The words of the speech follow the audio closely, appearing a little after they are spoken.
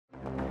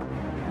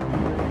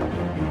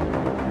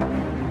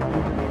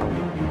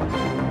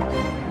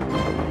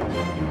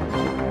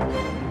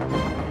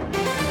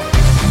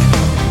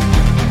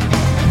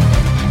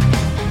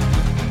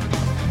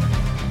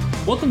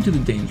Welcome to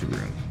the Danger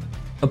Room,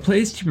 a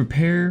place to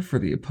prepare for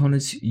the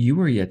opponents you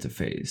are yet to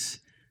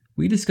face.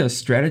 We discuss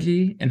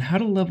strategy and how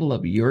to level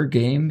up your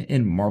game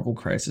in Marvel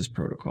Crisis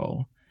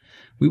Protocol.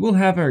 We will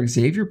have our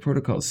Xavier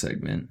Protocol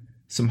segment,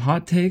 some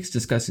hot takes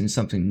discussing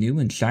something new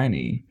and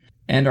shiny,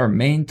 and our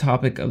main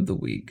topic of the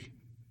week.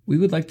 We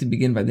would like to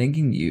begin by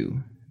thanking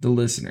you, the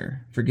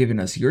listener, for giving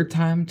us your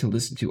time to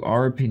listen to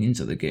our opinions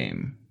of the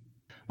game.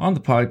 On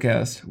the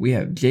podcast, we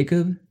have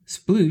Jacob,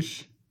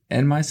 Sploosh,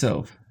 and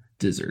myself,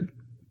 Dizzard.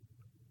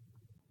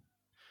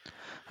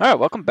 All right,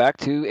 welcome back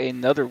to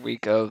another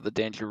week of the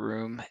Danger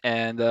Room,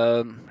 and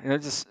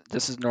just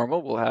is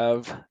normal. We'll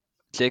have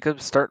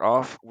Jacob start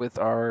off with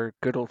our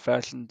good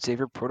old-fashioned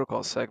Xavier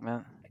Protocol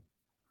segment.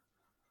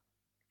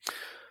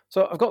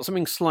 So I've got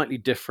something slightly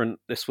different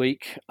this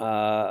week,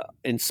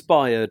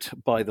 inspired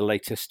by the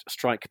latest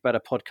Strike Better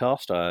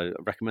podcast. I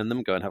recommend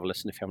them. Go and have a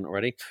listen if you haven't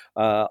already.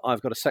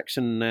 I've got a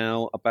section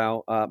now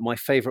about my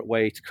favourite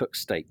way to cook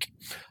steak.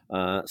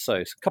 So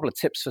a couple of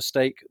tips for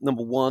steak.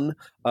 Number one,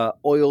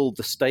 oil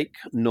the steak,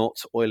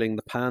 not oiling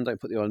the pan. Don't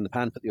put the oil in the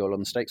pan, put the oil on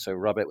the steak. So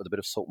rub it with a bit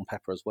of salt and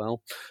pepper as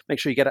well. Make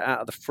sure you get it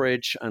out of the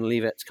fridge and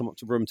leave it to come up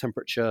to room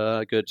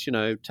temperature. Good,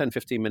 10,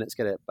 15 minutes,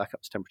 get it back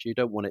up to temperature. You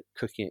don't want it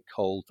cooking it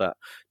cold. That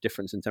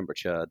difference in temperature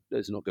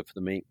is not good for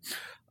the meat.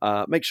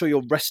 Make sure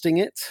you're resting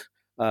it.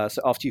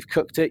 So after you've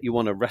cooked it, you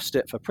want to rest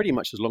it for pretty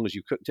much as long as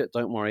you've cooked it.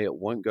 Don't worry, it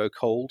won't go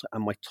cold.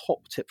 And my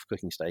top tip for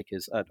cooking steak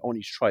is, I want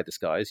you to try this,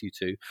 guys, you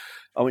two.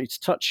 I want you to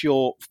touch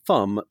your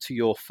thumb to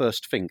your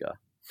first finger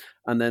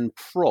and then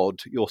prod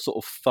your sort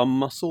of thumb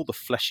muscle, the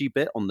fleshy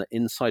bit on the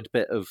inside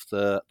bit of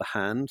the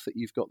hand that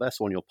you've got there,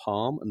 so on your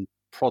palm, and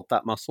prod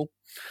that muscle.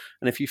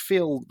 And if you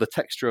feel the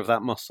texture of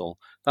that muscle,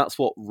 that's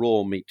what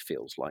raw meat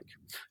feels like.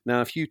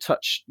 Now, if you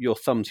touch your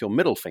thumb to your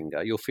middle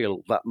finger, you'll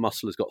feel that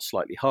muscle has got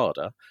slightly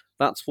harder.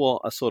 That's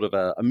what a sort of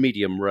a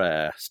medium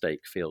rare steak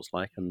feels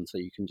like. And so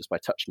you can just by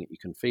touching it, you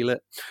can feel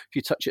it. If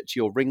you touch it to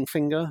your ring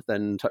finger,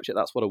 then touch it.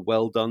 That's what a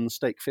well done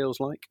steak feels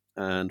like.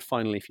 And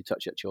finally, if you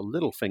touch it to your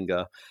little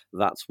finger,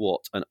 that's what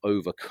an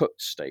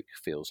overcooked steak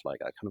feels like.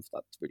 That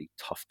really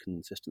tough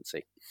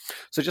consistency.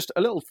 So just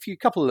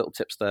couple of little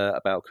tips there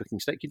about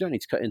cooking steak. You don't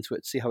need to cut into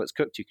it to see how it's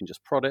cooked. You can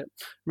just prod it.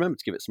 Remember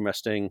to give it some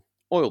resting.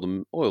 Oil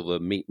the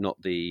meat, not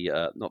the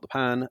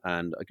pan,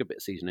 and a good bit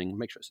of seasoning.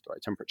 Make sure it's at the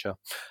right temperature.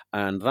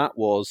 And that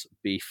was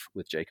Beef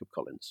with Jacob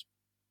Collins.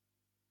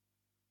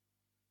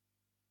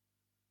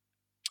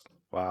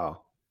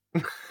 Wow.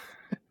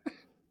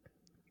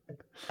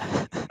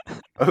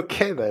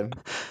 Okay then.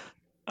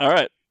 All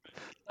right.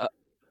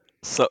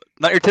 So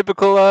not your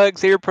typical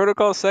Xavier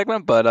Protocol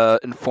segment,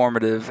 but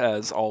informative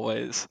as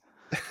always.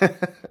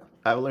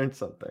 I've learned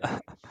something.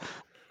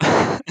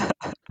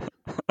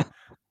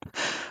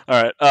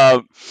 All right.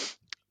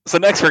 So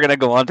next we're gonna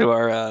go on to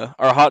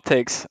our hot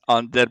takes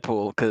on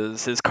Deadpool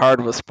because his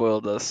card was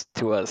spoiled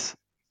to us.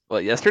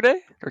 What, yesterday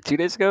or 2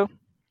 days ago?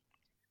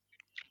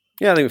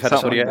 Yeah, I think we've had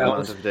Something a like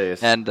couple of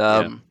days. And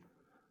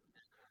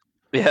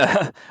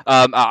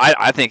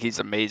I think he's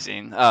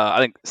amazing. I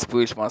think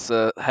Sploosh wants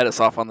to head us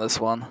off on this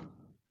one.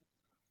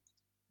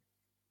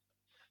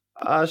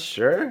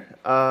 Sure.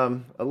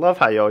 I love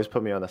how you always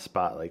put me on the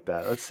spot like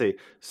that. Let's see.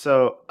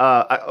 So,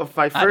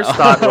 my first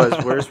thought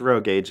was, "Where's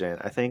Rogue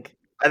Agent?" I think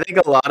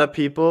a lot of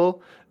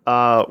people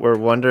were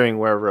wondering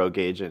where Rogue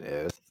Agent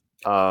is.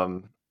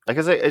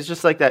 Because it's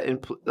just like that.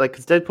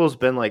 Because Deadpool's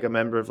been like a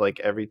member of like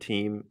every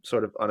team,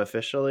 sort of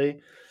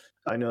unofficially.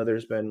 I know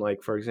there's been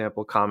like, for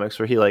example, comics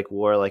where he like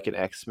wore like an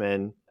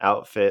X-Men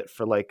outfit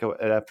for like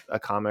a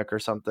comic or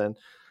something.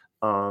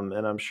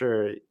 And I'm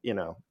sure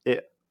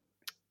it.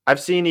 I've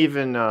seen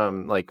even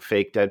like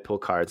fake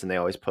Deadpool cards, and they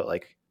always put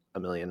like a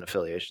million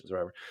affiliations or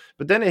whatever.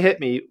 But then it hit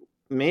me.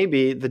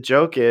 Maybe the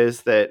joke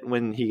is that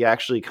when he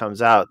actually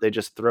comes out, they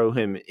just throw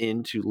him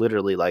into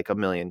literally like a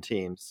million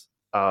teams.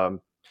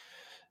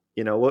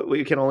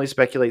 We can only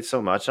speculate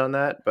so much on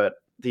that. But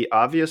the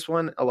obvious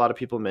one a lot of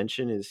people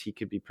mention is he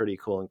could be pretty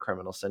cool in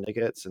Criminal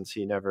Syndicate, since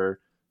he never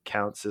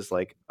counts as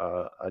like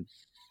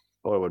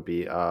what would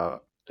be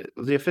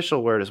the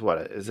official word is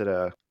what? Is it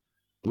a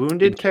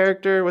wounded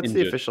character? What's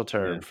the official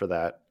term for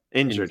that?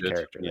 Injured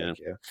character. Yeah. Thank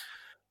you.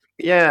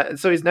 Yeah,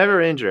 so he's never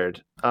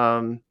injured.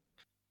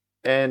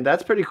 And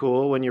that's pretty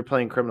cool when you're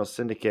playing Criminal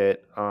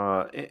Syndicate.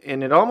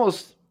 And you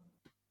almost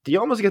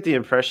get the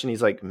impression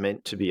he's like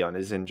meant to be on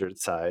his injured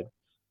side.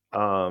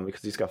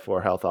 Because he's got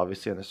 4 health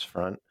obviously on his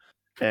front.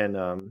 And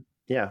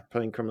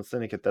playing Criminal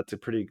Syndicate, that's a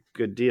pretty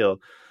good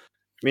deal.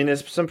 I mean,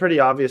 there's some pretty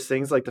obvious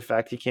things like the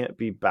fact he can't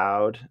be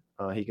bowed.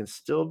 He can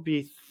still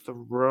be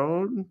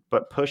thrown,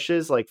 but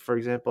pushes, like, for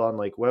example, on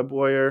like Web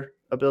Warrior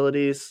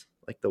abilities,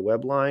 like the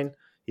web line,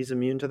 he's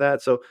immune to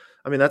that. So,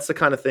 I mean, that's the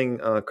kind of thing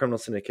Criminal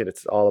Syndicate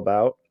it's all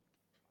about.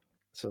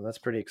 So that's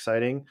pretty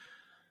exciting.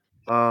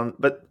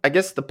 But I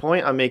guess the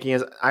point I'm making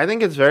is I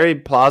think it's very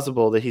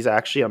plausible that he's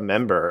actually a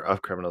member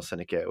of Criminal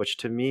Syndicate, which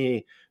to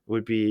me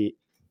would be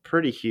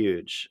pretty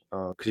huge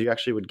because you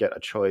actually would get a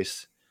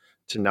choice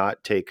to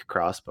not take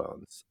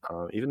Crossbones.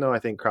 Even though I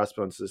think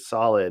Crossbones is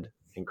solid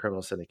in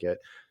Criminal Syndicate,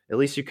 at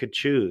least you could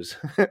choose.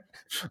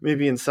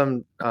 Maybe in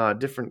some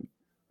different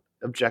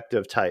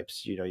objective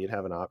types, you'd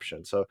have an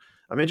option. So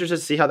I'm interested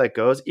to see how that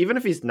goes. Even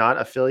if he's not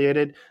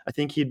affiliated, I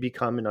think he'd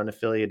become an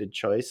unaffiliated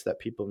choice that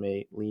people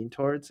may lean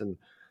towards, and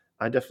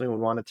I definitely would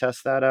want to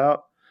test that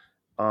out.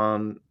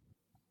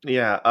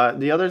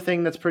 The other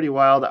thing that's pretty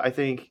wild, I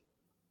think,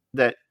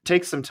 that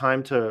takes some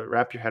time to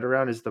wrap your head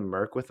around is the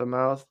Merc with a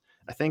mouth.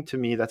 I think to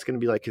me that's going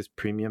to be like his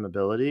premium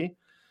ability,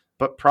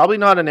 but probably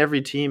not on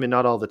every team and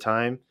not all the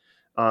time.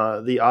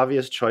 The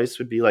obvious choice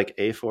would be like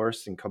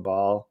A-Force and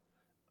Cabal,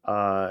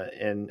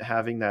 and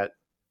having that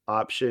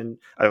option.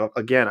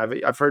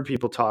 I've heard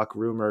people talk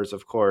rumors,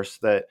 of course,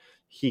 that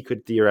he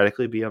could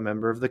theoretically be a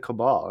member of the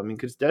Cabal. I mean,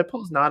 because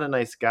Deadpool's not a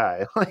nice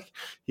guy. Like,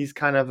 he's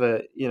kind of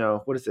a,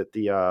 what is it?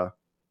 The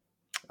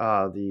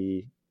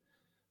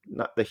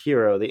not the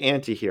hero, the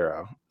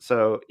anti-hero.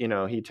 So,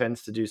 he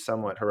tends to do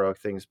somewhat heroic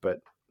things,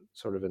 but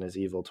sort of in his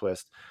evil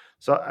twist.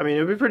 So, I mean, it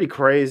would be pretty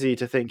crazy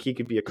to think he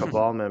could be a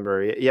Cabal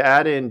member. You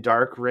add in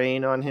Dark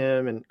Reign on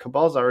him, and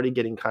Cabal's already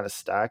getting kind of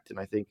stacked, and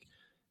I think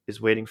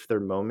is waiting for their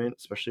moment,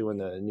 especially when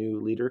the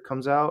new leader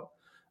comes out.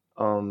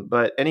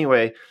 But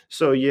anyway,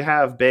 so you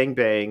have Bang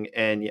Bang,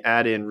 and you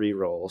add in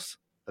rerolls.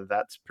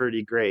 That's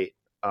pretty great.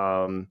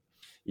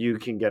 You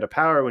can get a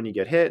power when you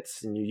get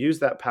hits, and you use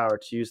that power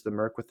to use the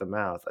Merc with the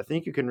mouth. I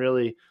think you can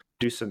really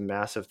do some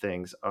massive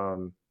things. I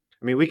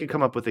mean, we could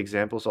come up with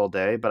examples all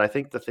day, but I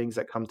think the things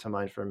that come to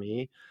mind for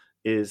me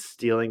is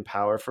stealing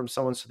power from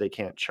someone so they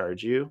can't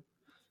charge you.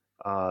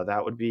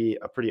 That would be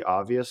a pretty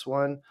obvious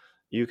one.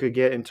 You could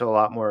get into a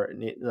lot more,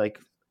 like,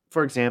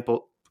 for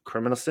example,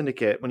 Criminal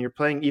Syndicate. When you're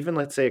playing, even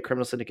let's say a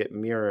Criminal Syndicate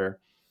mirror,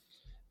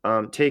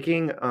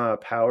 taking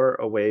power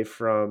away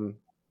from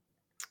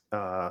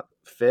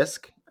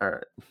Fisk,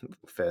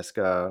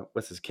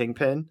 what's his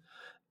Kingpin,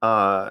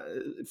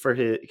 for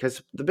his,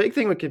 because the big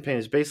thing with Kingpin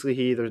is basically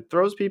he either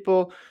throws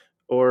people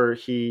or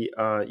he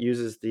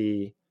uses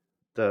the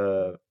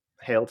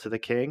Hail to the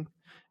King,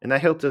 and that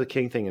Hail to the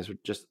King thing is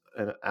just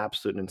an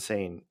absolute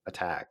insane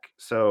attack.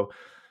 So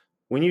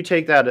when you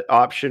take that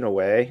option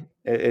away,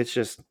 it's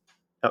just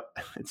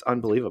it's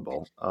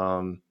unbelievable.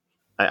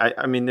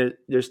 I mean,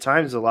 there's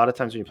times, a lot of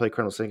times when you play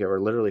Criminal Syndicate, where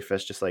literally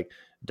Fisk just like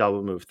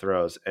double move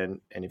throws, and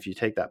if you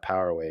take that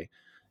power away,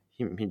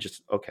 he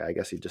just, okay, I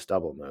guess he just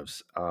double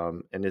moves,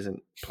 and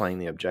isn't playing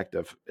the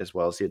objective as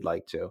well as he'd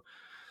like to.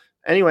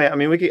 Anyway, I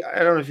mean,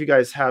 I don't know if you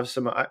guys have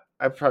some.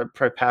 I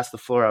probably pass the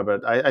floor out,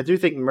 but I do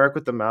think Merc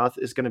with the mouth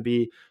is going to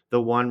be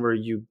the one where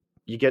you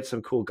get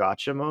some cool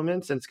gotcha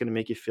moments, and it's going to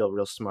make you feel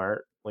real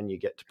smart when you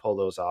get to pull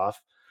those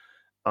off.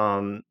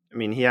 I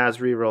mean, he has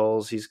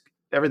rerolls.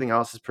 Everything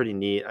else is pretty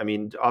neat. I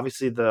mean,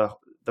 obviously the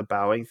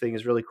bowing thing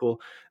is really cool.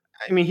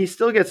 I mean, he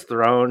still gets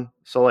thrown,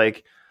 so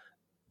like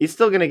he's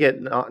still going to get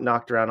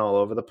knocked around all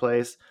over the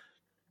place.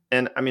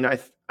 And I mean,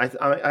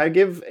 I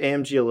give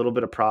AMG a little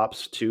bit of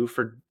props too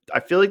for. I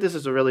feel like this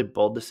is a really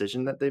bold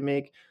decision that they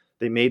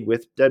made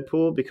with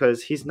Deadpool,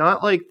 because he's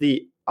not like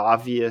the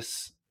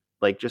obvious,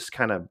 like, just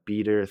kind of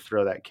beater,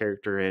 throw that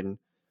character in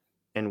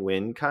and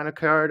win kind of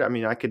card. I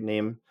mean, I could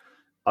name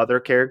other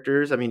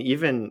characters. I mean,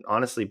 even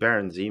honestly,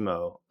 Baron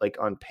Zemo, like,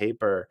 on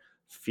paper,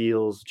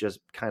 feels just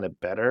kind of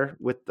better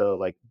with the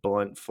like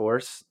blunt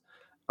force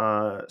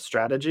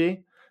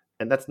strategy,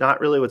 and that's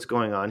not really what's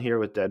going on here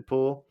with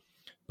Deadpool.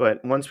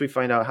 But once we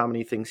find out how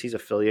many things he's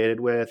affiliated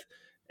with,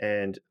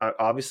 and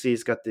obviously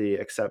he's got the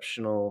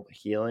exceptional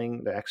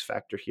healing, the X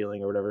Factor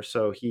healing or whatever,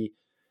 so he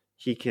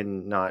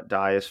can not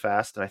die as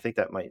fast. And I think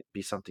that might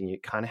be something you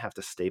kind of have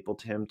to staple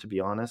to him, to be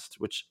honest,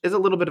 which is a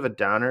little bit of a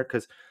downer,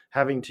 because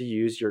having to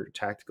use your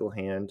tactical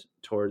hand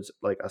towards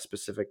like a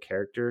specific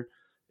character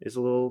is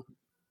a little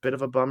bit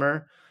of a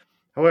bummer.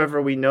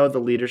 However, we know the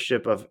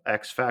leadership of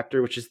X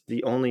Factor, which is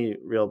the only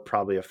real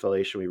probably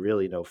affiliation we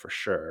really know for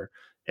sure.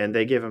 And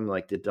they give him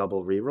like the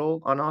double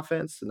reroll on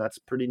offense, and that's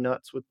pretty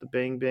nuts with the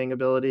Bang Bang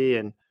ability.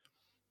 And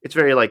it's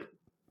very like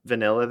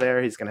vanilla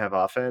there. He's going to have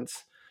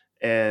offense.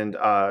 And,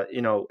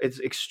 it's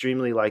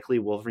extremely likely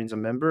Wolverine's a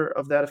member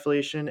of that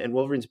affiliation. And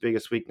Wolverine's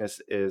biggest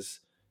weakness is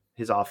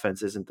his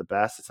offense isn't the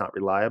best. It's not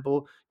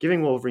reliable.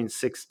 Giving Wolverine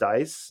 6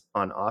 dice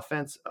on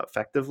offense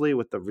effectively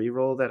with the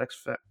reroll that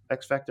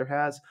X Factor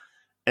has,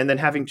 and then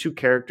having 2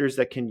 characters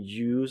that can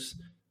use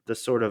the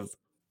sort of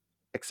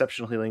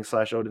exceptional healing /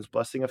 Odin's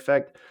blessing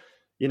effect,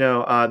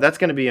 that's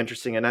going to be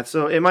interesting. And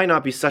so it might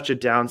not be such a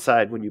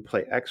downside when you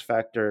play X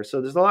Factor.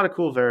 So there's a lot of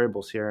cool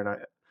variables here, and I'm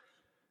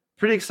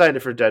pretty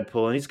excited for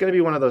Deadpool. And he's going to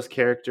be one of those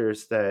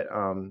characters that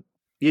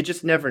you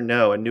just never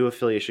know. A new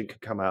affiliation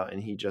could come out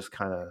and he just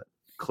kind of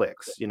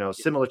clicks,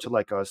 similar to,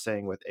 like I was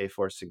saying, with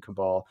A-Force and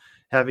Cabal,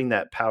 having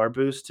that power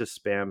boost to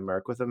spam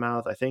Merc with a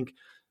mouth. I think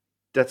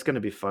that's going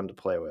to be fun to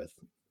play with.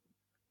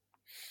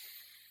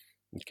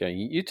 Okay,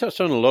 you touched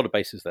on a lot of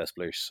bases there,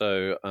 Sploosh.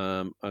 So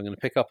I'm going to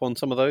pick up on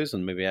some of those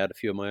and maybe add a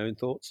few of my own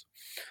thoughts.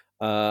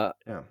 Yeah.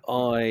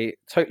 I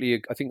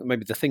think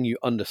maybe the thing you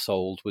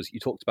undersold was you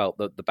talked about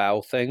the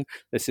bow thing.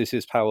 This is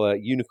his power: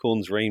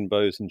 unicorns,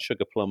 rainbows, and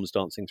sugar plums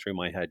dancing through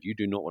my head. You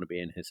do not want to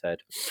be in his head.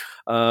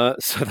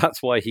 So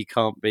that's why he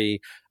can't be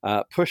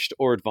pushed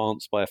or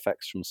advanced by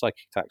effects from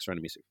psychic attacks or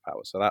enemy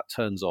superpowers. So that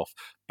turns off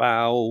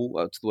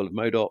bow to the will of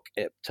Modok.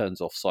 It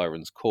turns off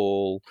Siren's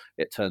Call.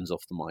 It turns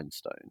off the Mind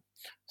Stone.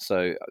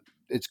 So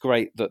it's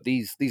great that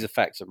these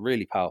effects are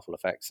really powerful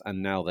effects,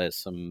 and now there's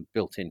some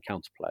built-in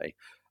counterplay.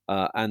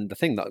 And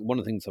one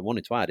of the things I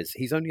wanted to add is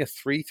he's only a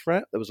 3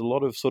 threat. There was a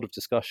lot of sort of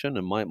discussion,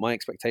 and my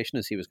expectation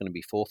is he was going to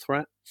be 4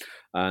 threat.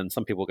 And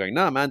some people were going,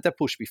 "No, man,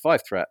 Deadpool should be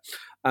 5 threat."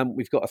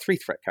 We've got a 3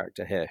 threat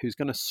character here who's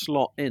going to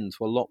slot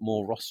into a lot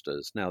more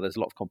rosters. Now, there's a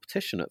lot of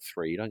competition at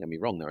 3. Don't get me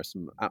wrong; there are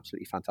some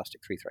absolutely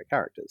fantastic 3 threat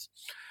characters.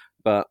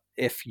 But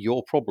if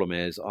your problem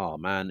is, oh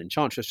man,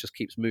 Enchantress just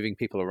keeps moving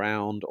people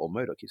around, or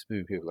Modok keeps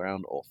moving people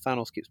around, or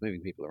Thanos keeps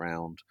moving people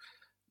around,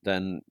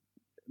 then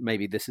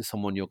maybe this is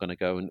someone you're going to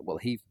go and, well,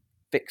 he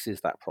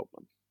fixes that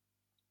problem.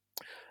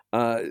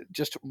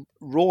 Just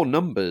raw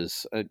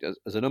numbers,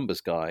 as a numbers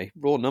guy,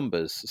 raw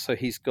numbers. So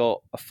he's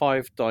got a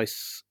 5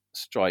 dice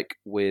strike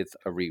with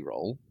a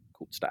reroll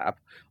called stab.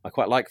 I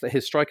quite like that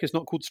his strike is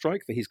not called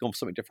strike, that he's gone for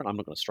something different. I'm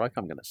not going to strike,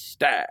 I'm going to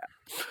stab.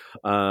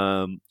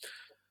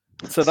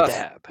 So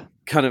that's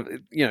kind of,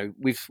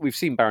 we've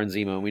seen Baron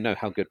Zemo, and we know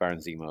how good Baron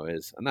Zemo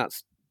is, and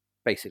that's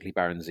basically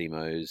Baron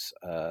Zemo's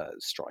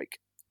strike.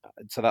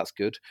 So that's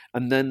good.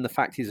 And then the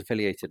fact he's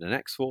affiliated in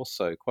X-Force,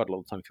 so quite a lot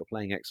of time if you're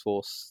playing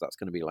X-Force, that's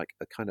going to be like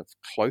a kind of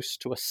close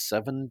to a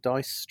 7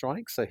 dice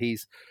strike. So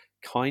he's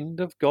kind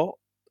of got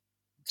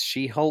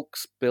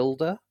She-Hulk's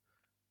builder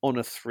on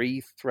a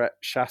 3 threat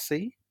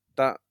chassis.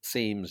 That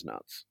seems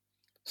nuts.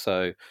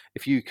 So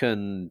if you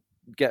can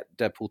get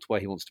Deadpool to where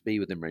he wants to be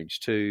within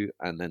range 2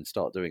 and then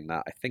start doing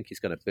that, I think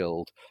he's going to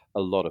build a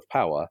lot of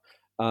power.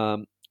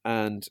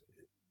 And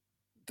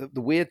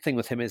the weird thing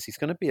with him is he's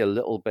going to be a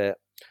little bit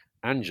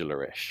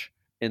Angela-ish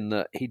in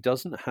that he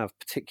doesn't have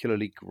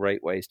particularly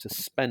great ways to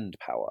spend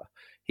power.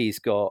 He's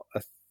got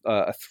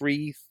a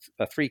 3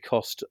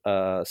 cost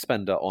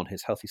spender on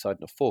his healthy side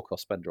and a 4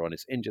 cost spender on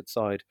his injured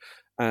side,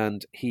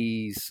 and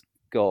he's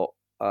got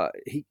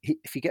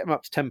if you get him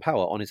up to 10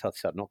 power on his healthy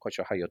side, I'm not quite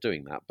sure how you're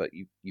doing that, but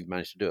you've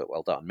managed to do it.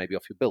 Well done. Maybe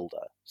off your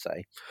builder,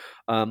 say.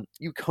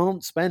 You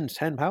can't spend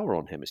 10 power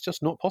on him. It's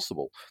just not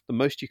possible. The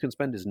most you can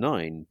spend is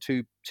 9.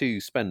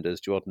 Two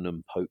spenders,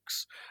 Duodenum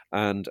Pokes,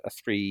 and a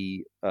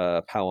 3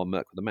 power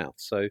Merc with a Mouth.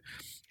 So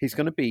he's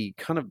going to be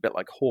kind of a bit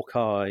like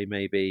Hawkeye,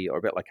 maybe, or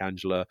a bit like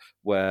Angela,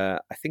 where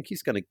I think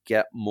he's going to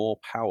get more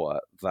power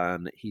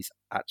than he's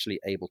actually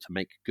able to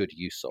make good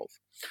use of.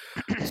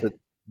 So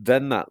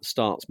then that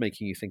starts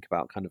making you think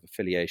about kind of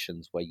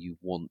affiliations where you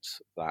want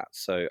that.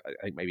 So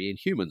I think maybe in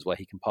Humans, where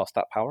he can pass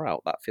that power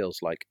out, that feels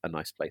like a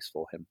nice place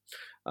for him.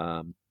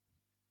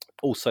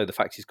 Also, the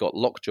fact he's got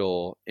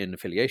Lockjaw in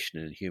affiliation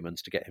in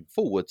Humans to get him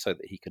forward so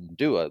that he can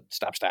do a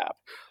stab,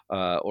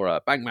 or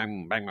a bang,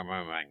 bang, bang, bang,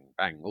 bang, bang,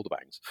 bang, all the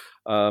bangs.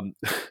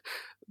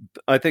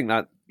 I think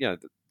that,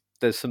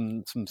 there's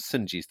some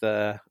synergies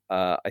there.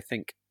 I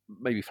think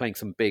maybe playing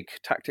some big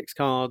tactics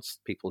cards,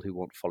 people who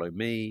want Follow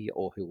Me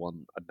or who want,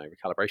 I don't know,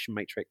 Recalibration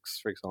Matrix,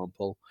 for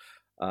example.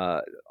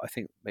 I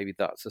think maybe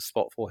that's a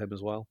spot for him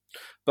as well.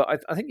 But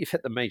I think you've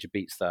hit the major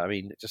beats there. I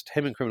mean, just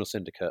him and Criminal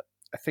Syndicate,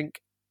 I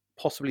think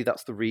possibly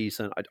that's the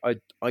reason.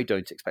 I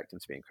don't expect him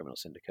to be in Criminal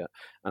Syndicate,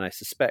 and I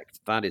suspect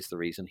that is the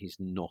reason he's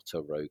not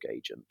a rogue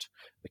agent,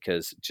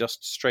 because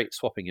just straight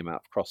swapping him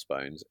out of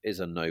Crossbones is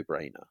a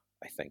no-brainer,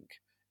 I think,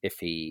 if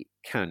he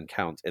can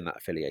count in that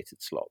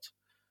affiliated slot.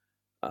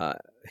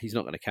 He's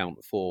not going to count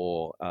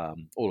for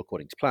All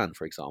According to Plan,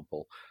 for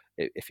example,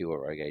 if he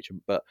were a rogue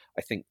agent. But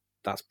I think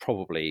that's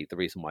probably the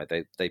reason why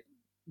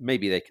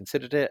they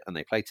considered it and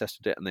they play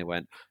tested it and they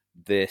went,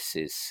 this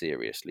is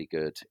seriously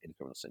good in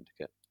Criminal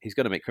Syndicate. He's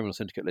going to make Criminal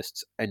Syndicate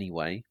lists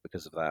anyway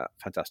because of that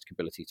fantastic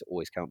ability to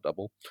always count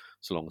double,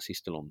 so long as he's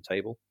still on the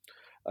table.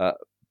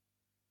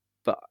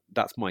 But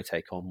that's my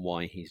take on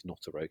why he's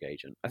not a rogue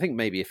agent. I think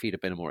maybe if he'd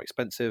have been a more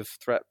expensive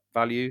threat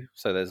value,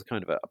 so there's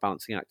kind of a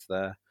balancing act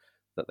there,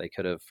 that they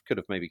could have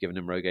maybe given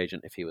him rogue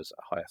agent if he was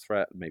a higher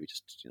threat, and maybe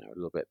just a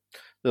little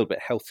bit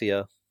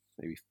healthier,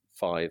 maybe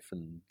 5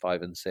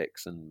 and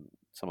 6, and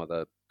some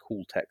other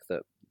cool tech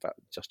that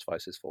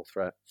justifies his 4th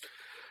threat.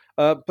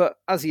 But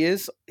as he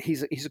is,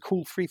 he's a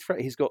cool 3 threat.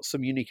 He's got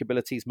some unique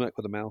abilities. Merc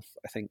with a Mouth,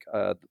 I think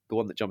the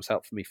one that jumps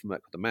out for me for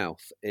Merc with a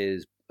Mouth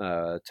is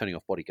turning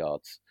off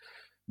bodyguards.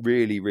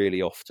 Really,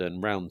 really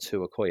often, round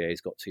 2,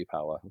 Okoye's got 2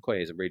 power.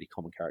 Okoye is a really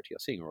common character. You're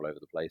seeing her all over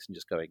the place and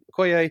just going,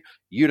 Okoye,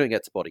 you don't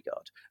get to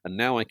bodyguard. And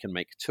now I can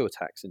make 2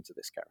 attacks into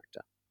this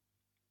character.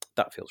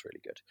 That feels really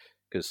good.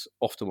 Because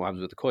often what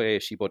happens with Okoye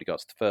is she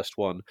bodyguards the first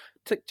one,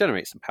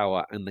 generates some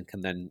power, and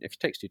then if she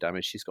takes 2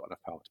 damage, she's got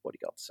enough power to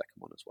bodyguard the second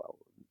one as well.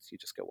 And so you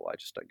just go, well, I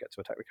just don't get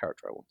to attack the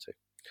character I want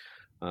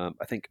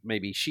I think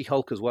maybe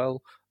She-Hulk as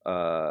well.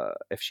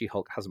 If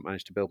She-Hulk hasn't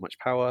managed to build much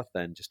power,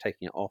 then just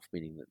taking it off,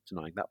 meaning that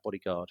denying that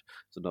bodyguard,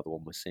 is another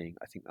one we're seeing.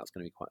 I think that's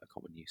going to be quite a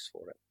common use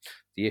for it.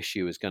 The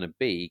issue is going to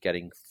be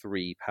getting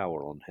 3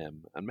 power on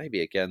him, and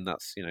maybe again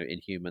that's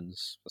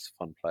Inhumans. That's a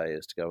fun play,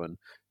 is to go and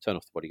turn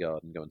off the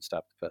bodyguard and go and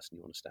stab the person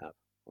you want to stab.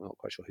 I'm not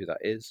quite sure who that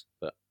is,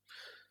 but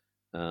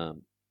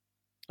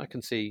I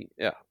can see,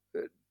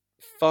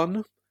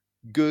 fun,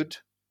 good,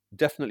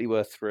 definitely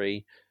worth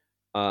 3.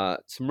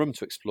 Some room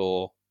to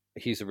explore.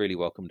 He's a really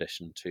welcome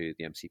addition to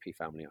the MCP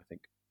family, I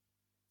think.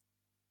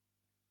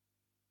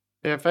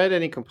 Yeah, if I had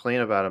any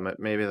complaint about him,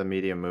 maybe the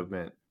medium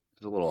movement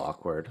is a little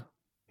awkward.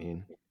 I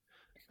mean,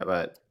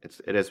 but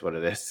it is what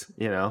it is,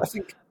 I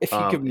think if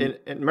you give him...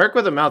 and Merc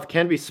with a Mouth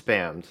can be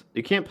spammed.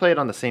 You can't play it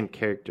on the same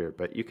character,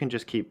 but you can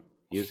just keep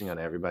using on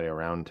everybody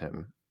around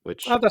him.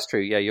 Which that's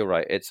true. Yeah, you're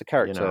right. It's a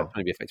character can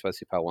only be affected by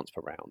superpower once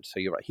per round. So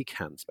you're right. He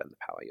can spend the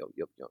power.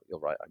 You're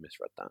right. I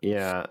misread that.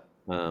 Yeah.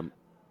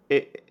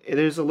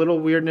 There's a little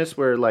weirdness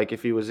where, like,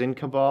 if he was in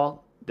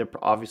Cabal, they're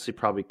obviously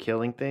probably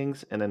killing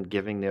things and then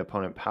giving the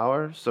opponent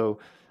power. So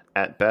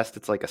at best,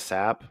 it's like a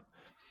sap.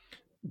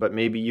 But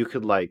maybe you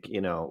could, like,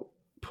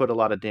 put a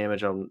lot of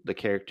damage on the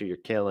character you're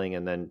killing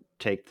and then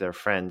take their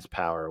friend's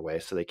power away,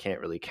 so they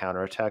can't really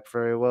counterattack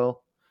very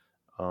well.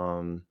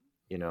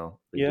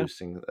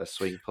 Reducing a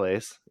swing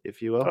place,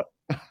 if you will.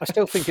 I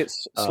still think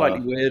it's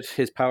slightly weird,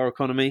 his power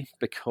economy,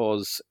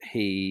 because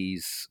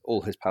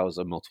all his powers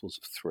are multiples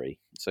of 3.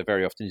 So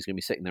very often he's going to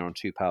be sitting there on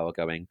 2 power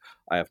going,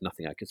 I have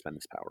nothing I can spend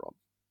this power on.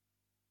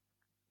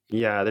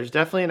 Yeah, there's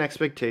definitely an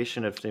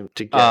expectation of him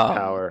to get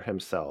power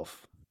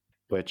himself,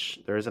 which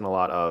there isn't a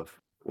lot of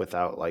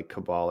without, like,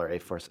 Cabal or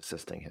A-Force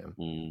assisting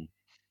him.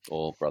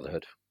 Or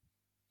Brotherhood.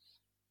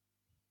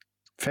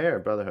 Fair,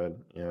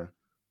 Brotherhood, yeah.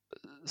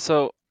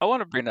 So I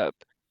want to bring up,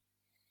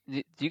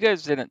 you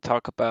guys didn't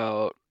talk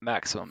about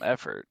maximum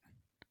effort.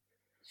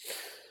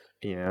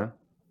 Yeah.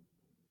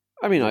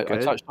 I mean, I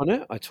touched on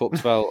it. I talked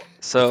about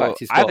so the fact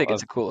he's got I think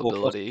it's a cool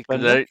ability.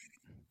 I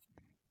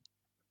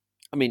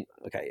mean,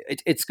 okay,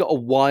 it's got a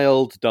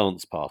wild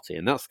dance party,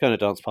 and that's the kind of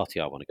dance party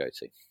I want to go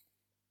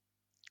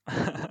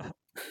to.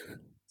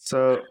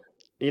 So,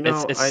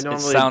 it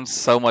sounds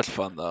so much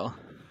fun, though.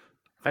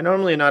 I'm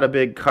normally not a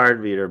big card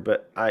reader,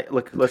 but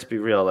let's be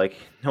real. Like,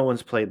 no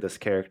one's played this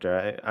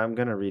character. I'm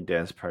gonna read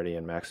Dance Party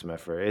and Maximum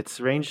Effort. It's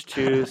range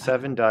 2,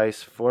 7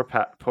 dice, 4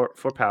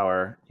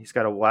 power. He's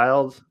got a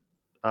wild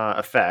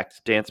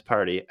effect, Dance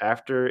Party.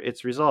 After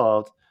it's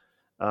resolved,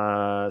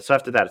 so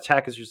after that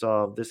attack is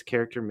resolved, this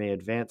character may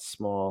advance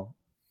small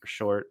or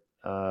short.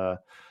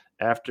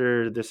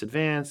 After this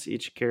advance,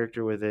 each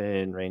character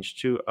within range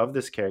 2 of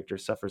this character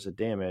suffers a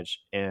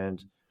damage,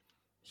 and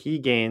he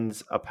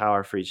gains a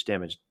power for each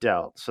damage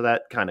dealt. So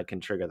that kind of can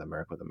trigger the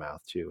Merc with a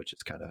Mouth too, which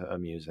is kind of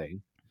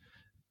amusing.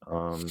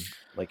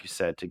 Like you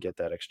said, to get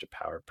that extra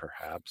power,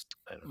 perhaps.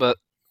 But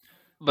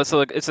so,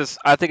 like, it's just,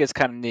 I think it's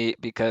kind of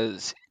neat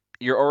because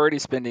you're already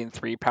spending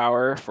 3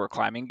 power for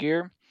climbing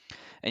gear,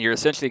 and you're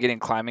essentially getting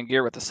climbing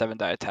gear with a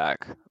 7-die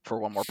attack for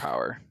 1 more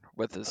power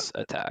with this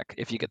attack.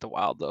 If you get the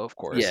wild, though, of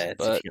course. Yeah,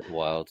 but if you get the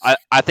wild.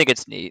 I think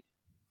it's neat.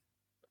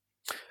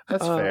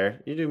 That's fair.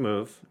 You do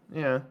move.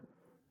 Yeah.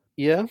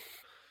 Yeah.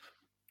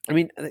 I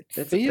mean, it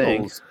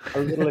feels a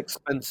little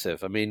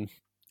expensive. I mean,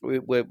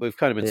 we've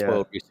kind of been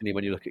spoiled recently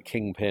when you look at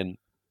Kingpin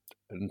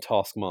and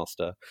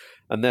Taskmaster,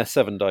 and they're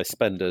 7-die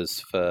spenders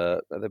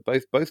for. They're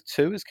both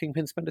 2. Is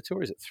Kingpin spender 2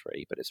 or is it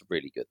 3? But it's a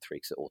really good 3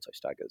 because it auto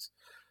staggers.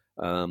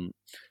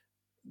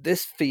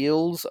 This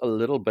feels a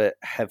little bit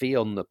heavy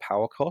on the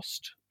power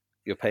cost.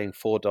 You're paying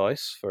 4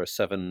 dice for a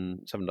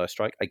 7-die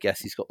strike. I guess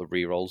he's got the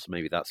rerolls.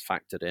 Maybe that's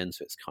factored in,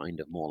 so it's kind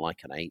of more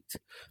like an 8.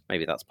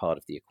 Maybe that's part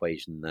of the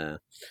equation there.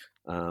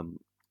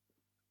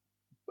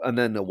 And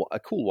then a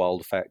cool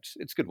wild effect.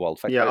 It's a good wild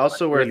effect. Yeah,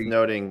 also worth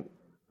noting.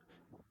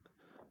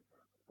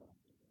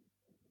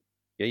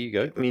 Yeah, you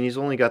go. I mean, he's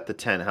only got the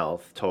 10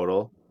 health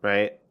total,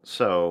 right?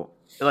 So,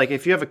 like,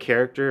 if you have a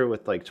character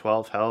with, like,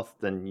 12 health,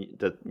 then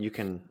you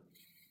can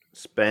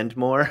spend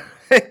more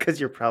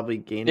because you're probably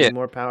gaining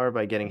more power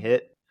by getting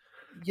hit.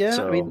 Yeah,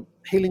 so, I mean,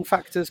 healing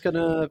factor's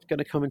gonna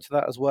come into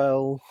that as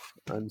well,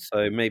 and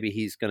so maybe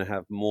he's gonna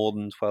have more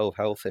than 12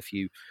 health if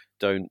you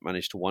don't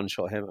manage to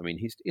one-shot him. I mean,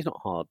 he's not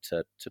hard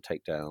to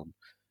take down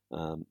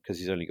because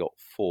he's only got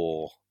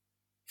 4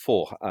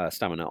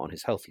 stamina on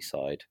his healthy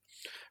side,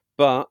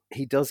 but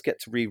he does get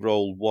to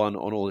re-roll 1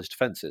 on all his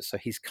defenses, so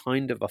he's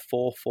kind of a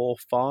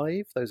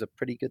 4-4-5. Those are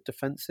pretty good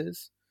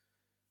defenses,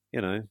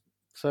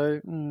 So.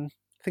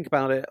 Think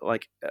about it,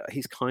 like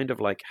he's kind of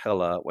like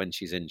Hela when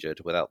she's injured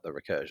without the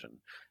recursion,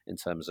 in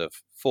terms of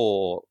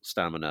 4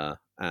 stamina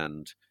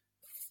and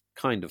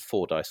kind of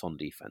 4 dice on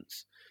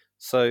defense.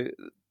 So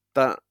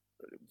that,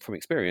 from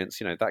experience,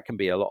 that can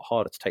be a lot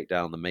harder to take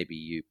down than maybe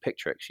you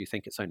picture it, because you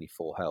think it's only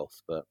 4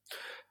 health, but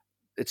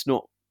it's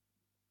not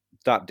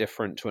that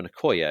different to an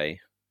Okoye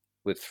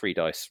with 3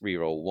 dice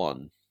reroll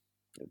 1.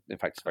 In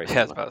fact, it's very similar.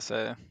 Yeah, I was about to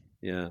say.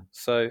 Yeah,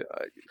 so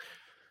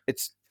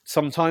it's.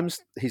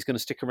 Sometimes he's going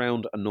to stick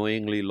around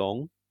annoyingly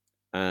long,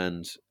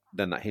 and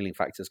then that healing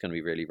factor is going to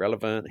be really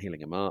relevant.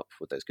 Healing him up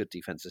with those good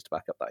defenses to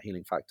back up that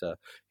healing factor.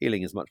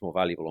 Healing is much more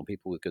valuable on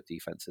people with good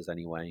defenses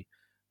anyway.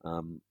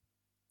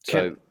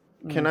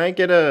 Can I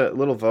get a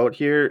little vote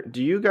here?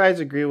 Do you guys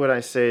agree when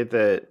I say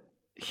that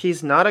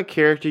he's not a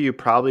character you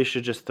probably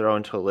should just throw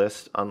into a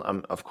list?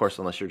 Of course,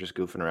 unless you're just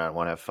goofing around and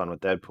want to have fun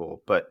with Deadpool.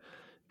 But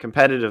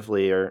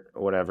competitively or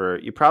whatever,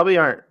 you probably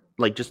aren't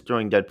like just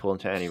throwing Deadpool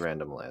into any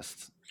random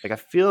lists. Like I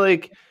feel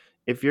like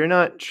if you're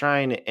not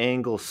trying to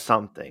angle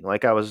something,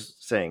 like I was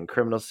saying,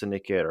 Criminal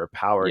Syndicate or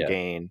Power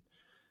Gain,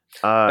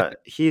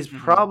 he's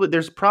probably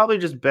there's probably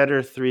just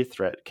better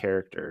 3-threat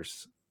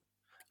characters.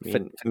 I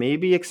mean,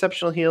 maybe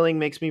Exceptional Healing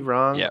makes me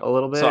wrong a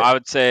little bit. So I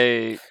would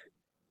say,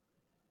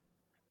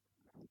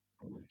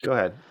 go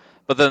ahead.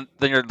 But then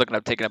you're looking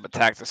at taking up a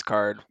tactics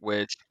card,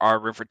 which our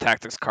room for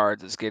tactics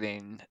cards is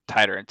getting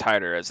tighter and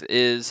tighter as it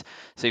is.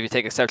 So if you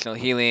take Exceptional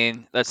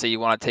Healing, let's say you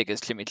want to take his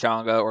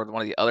Chimichanga or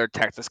one of the other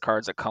tactics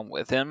cards that come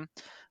with him,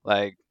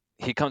 like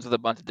he comes with a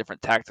bunch of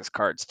different tactics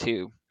cards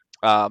too.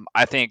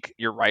 I think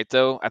you're right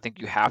though. I think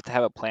you have to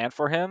have a plan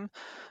for him,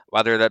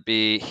 whether that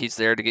be he's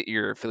there to get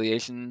your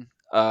affiliation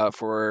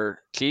for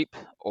cheap,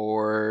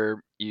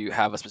 or you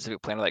have a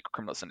specific plan like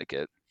Criminal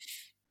Syndicate.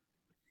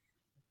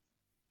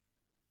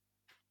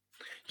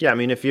 Yeah, I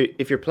mean, if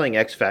you're playing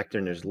X Factor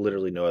and there's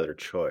literally no other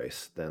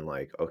choice, then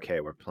like, okay,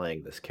 we're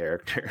playing this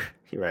character,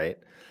 right?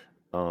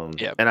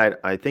 Yeah. And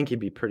I think he'd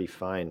be pretty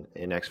fine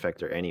in X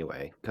Factor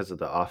anyway because of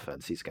the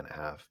offense he's gonna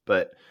have.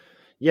 But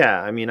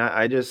yeah, I mean,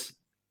 I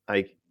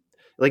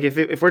like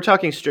if we're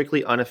talking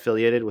strictly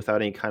unaffiliated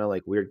without any kind of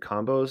like weird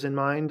combos in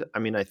mind, I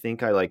mean, I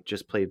think I like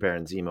just played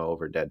Baron Zemo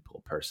over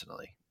Deadpool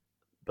personally.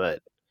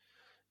 But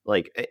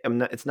like,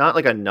 it's not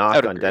like a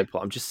knock on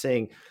Deadpool. I'm just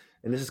saying,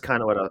 and this is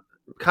kind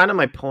of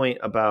my point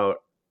about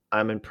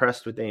I'm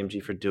impressed with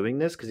AMG for doing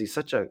this because he's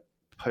such a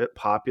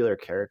popular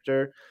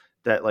character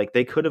that like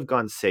they could have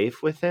gone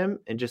safe with him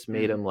and just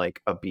made him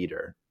like a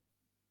beater,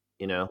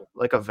 you know,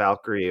 like a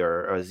Valkyrie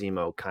or a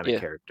Zemo kind of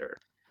character,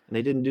 and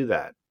they didn't do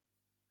that.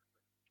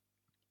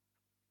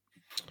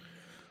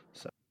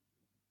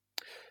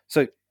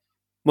 So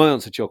my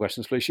answer to your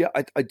question, Felicia,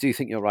 I do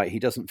think you're right. He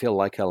doesn't feel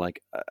like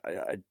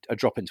a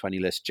drop into any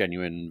list,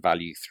 genuine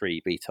value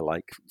 3 beta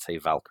like, say,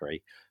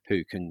 Valkyrie,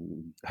 who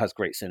has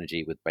great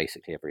synergy with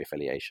basically every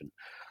affiliation.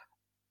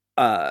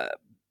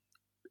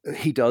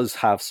 He does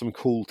have some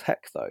cool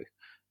tech, though,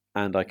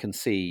 and I can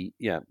see,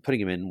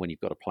 putting him in when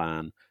you've got a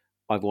plan.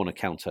 I've won a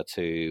counter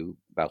to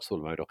Balthazar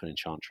Modok and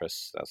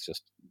Enchantress. That's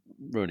just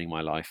ruining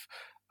my life.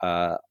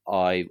 I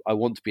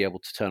want to be able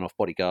to turn off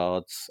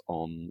bodyguards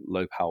on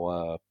low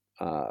power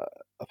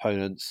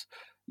opponents.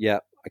 Yeah,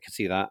 I can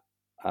see that.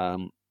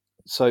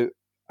 So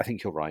I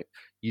think you're right.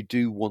 You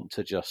do want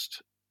to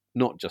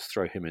not just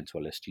throw him into a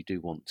list. You do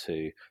want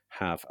to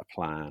have a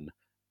plan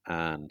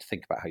and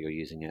think about how you're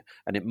using it.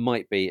 And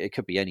it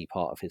could be any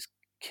part of his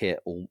kit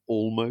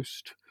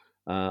almost.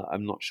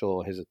 I'm not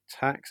sure his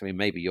attacks. I mean,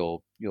 maybe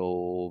you're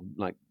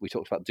like we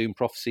talked about Doom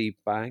Prophecy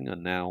bang,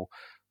 and now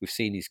we've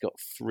seen he's got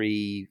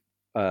 3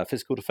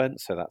 physical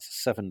defense, so that's a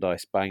 7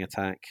 dice bang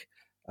attack.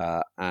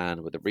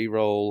 And with a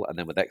reroll, and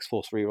then with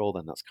X-Force reroll,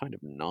 then that's kind of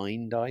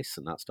 9 dice,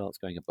 and that starts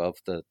going above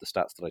the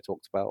stats that I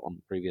talked about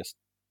on previous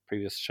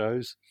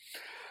shows.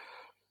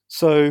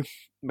 So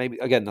maybe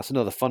again, that's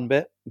another fun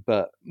bit.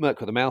 But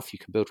Merc with a Mouth, you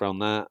can build around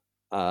that.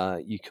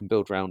 You can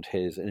build around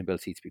his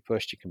inability to be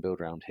pushed. You can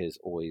build around his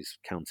always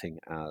counting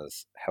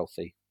as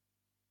healthy.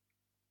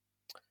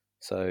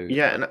 So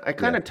yeah, and I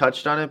kind of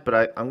touched on it,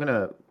 but I'm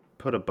gonna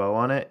put a bow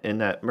on it in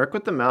that Merc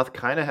with the Mouth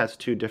kind of has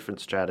 2 different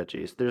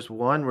strategies. There's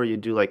one where you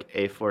do like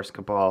A-Force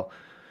Cabal.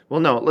 Well,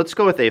 no, let's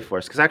go with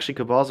A-Force because actually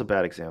Cabal's a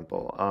bad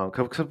example.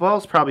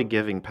 Cabal's probably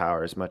giving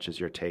power as much as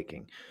you're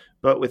taking.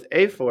 But with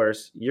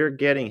A-Force, you're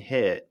getting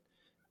hit.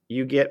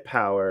 You get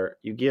power,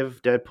 you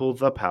give Deadpool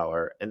the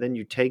power, and then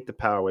you take the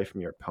power away from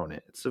your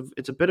opponent.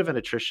 It's a bit of an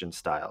attrition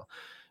style.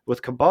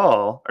 With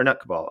Cabal, or not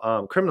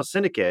Cabal, Criminal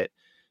Syndicate,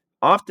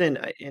 often,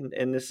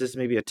 and this is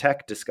maybe a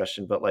tech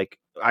discussion, but like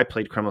I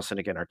played Criminal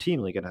Syndicate in our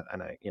team league, and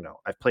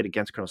I've played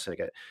against Criminal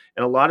Syndicate,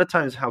 and a lot of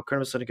times how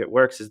Criminal Syndicate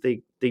works is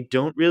they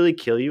don't really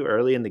kill you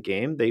early in the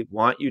game. They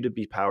want you to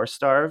be power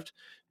starved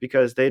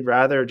because they'd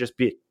rather just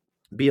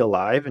be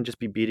alive and just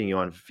be beating you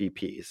on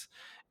VPs.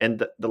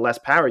 And the less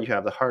power you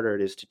have, the harder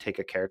it is to take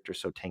a character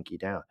so tanky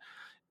down.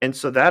 And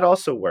so that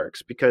also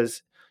works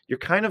because you're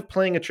kind of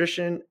playing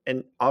attrition,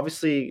 and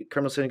obviously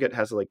Criminal Syndicate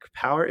has like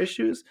power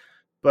issues,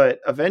 but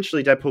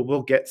eventually Deadpool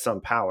will get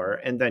some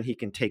power and then he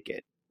can take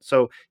it.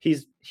 So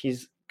he's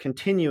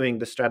continuing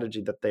the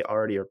strategy that they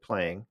already are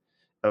playing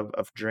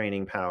of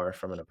draining power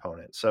from an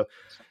opponent. So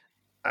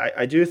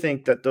I do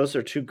think that those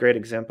are 2 great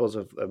examples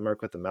of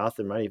Merc with the Mouth.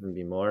 There might even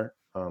be more.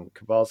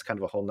 Cabal's kind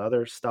of a whole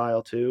nother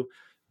style too.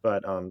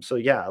 But so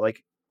yeah,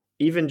 like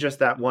even just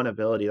that one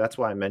ability, that's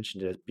why I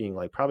mentioned it as being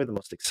like probably the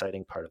most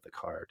exciting part of the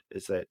card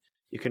is that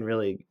you can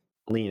really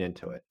lean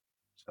into it.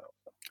 So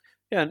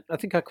yeah, I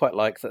think I quite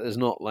like that there's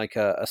not like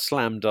a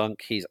slam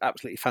dunk. He's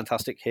absolutely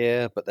fantastic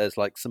here, but there's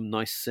like some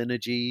nice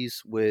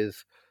synergies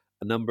with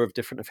a number of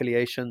different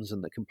affiliations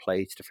and that can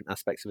play to different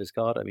aspects of his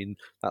card, I mean,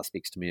 that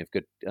speaks to me of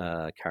good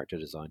character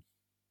design.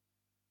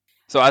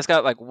 So I just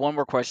got like one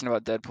more question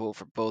about Deadpool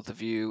for both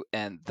of you,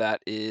 and that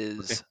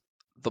is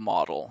the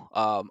model.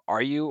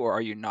 Are you or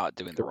are you not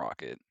doing the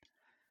Rocket?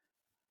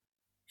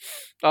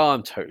 Oh,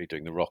 I'm totally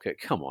doing the Rocket.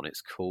 Come on,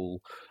 it's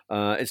cool.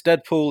 It's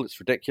Deadpool. It's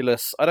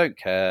ridiculous. I don't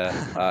care.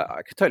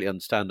 I could totally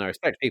understand. I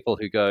respect people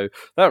who go,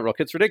 "That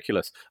Rocket's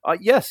ridiculous."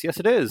 Yes,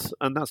 it is,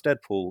 and that's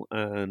Deadpool,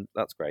 and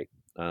that's great.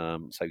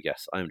 So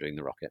yes, I am doing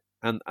the Rocket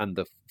and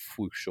the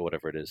Fwoosh or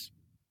whatever it is.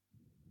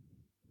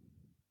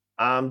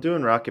 I'm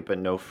doing Rocket, but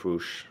no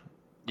Fwoosh.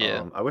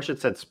 Yeah. I wish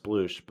it said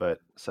Sploosh, but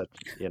such,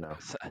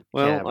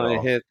 Well, I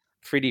hear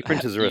 3D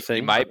printers are a thing.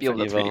 You might be able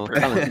to 3D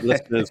print. Talented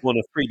listeners want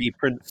to 3D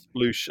print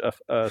Sploosh,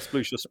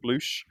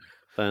 Sploosh,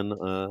 then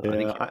I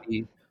think you'd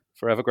be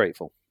forever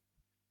grateful.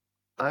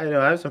 I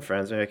know I have some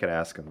friends. Maybe I could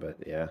ask them, but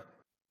yeah,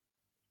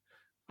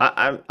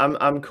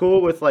 I'm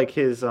cool with like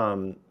his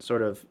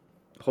sort of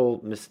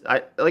whole.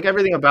 I like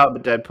everything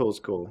about Deadpool's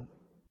cool.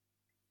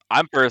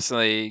 I'm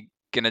personally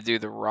gonna do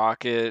the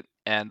Rocket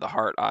and the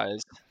Heart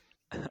Eyes.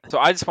 So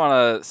I just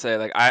want to say,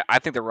 like, I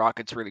think the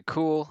Rocket's really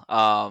cool.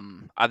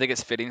 I think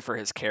it's fitting for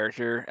his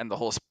character, and the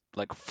whole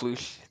like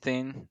Floosh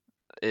thing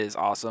is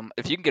awesome.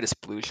 If you can get a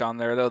Sploosh on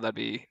there, though, that'd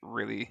be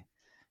really,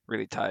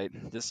 really tight.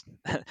 Just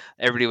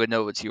everybody would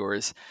know it's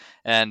yours.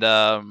 And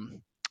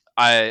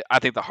I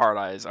think the Heart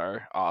Eyes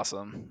are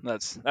awesome.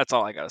 That's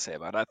all I gotta say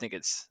about it. I think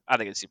it's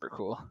super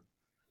cool.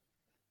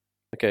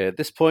 Okay, at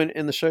this point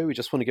in the show, we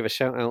just want to give a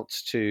shout out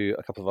to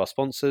a couple of our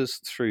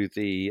sponsors through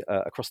the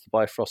across the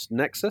Bifrost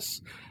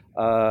Nexus.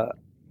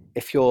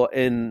 If you're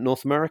in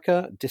North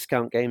America,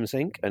 Discount Games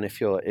Inc., and if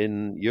you're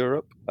in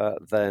Europe,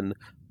 then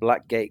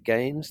Blackgate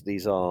Games.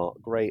 These are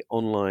great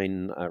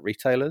online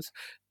retailers.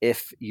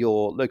 If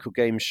your local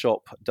game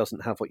shop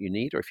doesn't have what you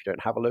need, or if you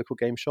don't have a local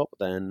game shop,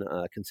 then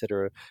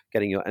consider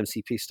getting your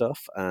MCP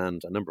stuff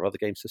and a number of other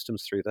game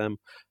systems through them.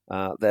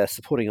 They're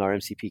supporting our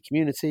MCP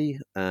community,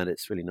 and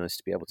it's really nice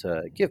to be able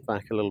to give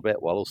back a little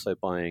bit while also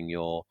buying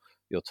your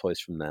toys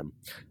from them.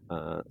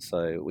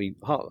 So we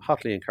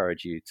heartily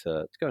encourage you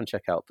to go and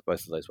check out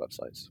both of those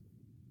websites.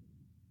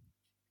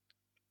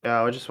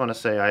 Yeah, I just want to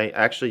say I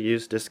actually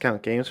used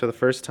Discount Games for the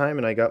first time,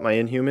 and I got my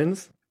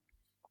Inhumans.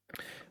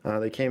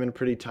 They came in a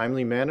pretty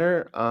timely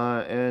manner,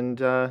 and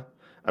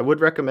I would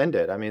recommend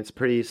it. I mean, it's a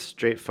pretty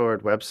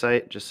straightforward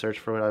website. Just search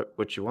for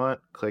what you want,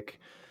 click,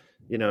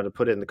 to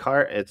put it in the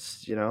cart.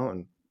 It's,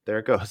 and there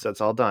it goes.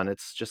 That's all done.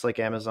 It's just like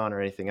Amazon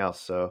or anything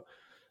else. So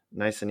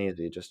nice and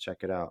easy. Just check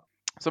it out.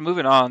 So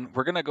moving on,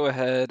 we're gonna go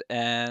ahead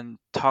and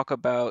talk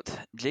about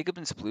Jacob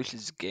and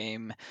Sploosh's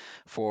game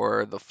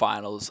for the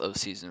finals of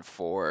season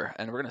 4,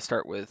 and we're gonna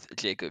start with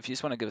Jacob. If you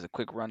just want to give us a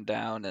quick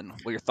rundown and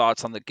what your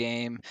thoughts on the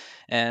game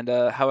and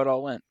how it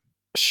all went.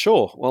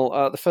 Sure.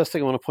 Well, the first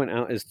thing I want to point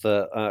out is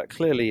that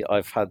clearly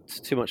I've had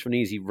too much of an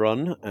easy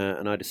run,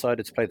 and I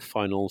decided to play the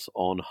finals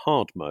on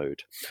hard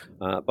mode,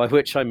 by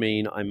which I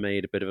mean I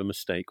made a bit of a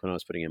mistake when I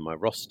was putting in my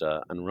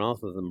roster, and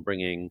rather than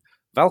bringing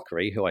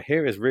Valkyrie, who I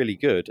hear is really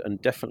good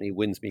and definitely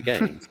wins me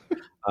games,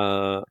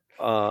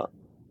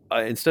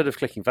 instead of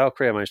clicking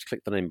Valkyrie, I managed to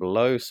click the name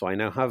below, so I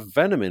now have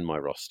Venom in my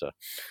roster,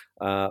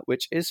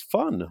 which is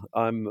fun.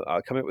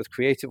 I come up with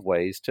creative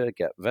ways to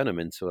get Venom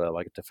into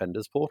a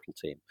Defender's Portal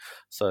team.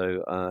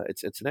 So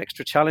it's an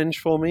extra challenge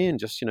for me and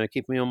just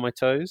keep me on my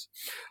toes.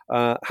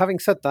 Having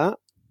said that,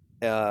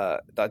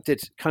 that did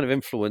kind of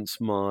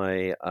influence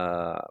my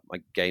my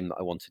game that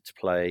I wanted to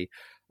play.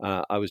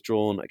 I was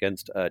drawn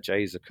against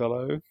Jay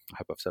Zaculo. I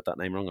hope I've said that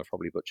name wrong. I've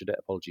probably butchered it.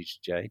 Apologies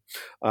to Jay.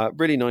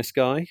 Really nice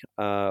guy.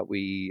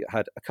 We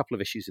had a couple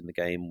of issues in the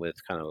game with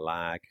kind of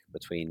lag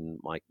between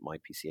my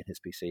PC and his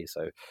PC.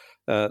 So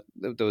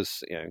there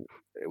was,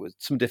 it was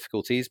some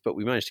difficulties, but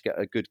we managed to get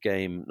a good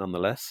game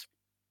nonetheless.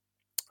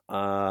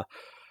 I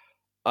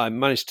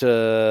managed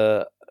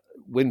to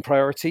win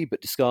priority,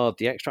 but discard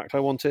the extract I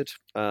wanted.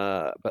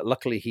 But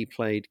luckily, he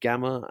played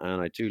Gamma,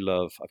 and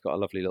I've got a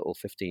lovely little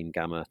 15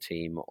 Gamma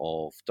team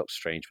of Doctor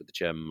Strange with the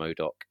gem,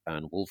 MODOK,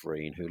 and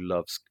Wolverine, who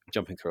loves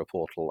jumping through a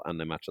portal, and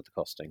no matter the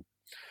costing,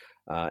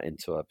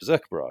 into a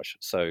Berserker Barrage.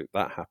 So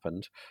that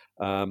happened.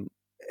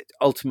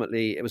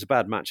 Ultimately, it was a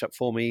bad matchup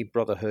for me.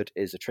 Brotherhood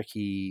is a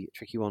tricky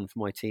one for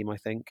my team, I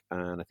think,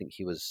 and I think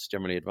he was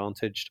generally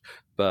advantaged.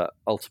 But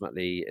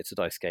ultimately, it's a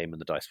dice game,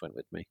 and the dice went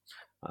with me.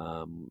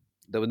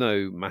 There were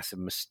no massive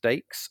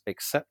mistakes,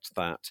 except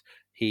that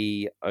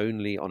he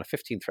only, on a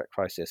 15 threat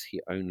crisis,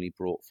 he only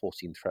brought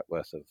 14 threat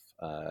worth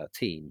of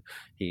team.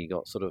 He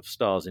got sort of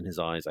stars in his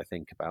eyes, I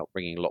think, about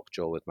bringing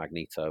Lockjaw with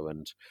Magneto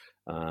and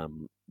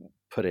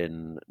put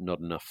in not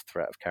enough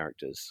threat of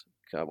characters.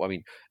 I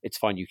mean, it's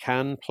fine. You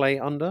can play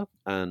under,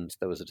 and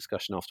there was a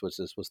discussion afterwards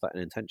as was that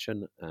an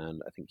intention,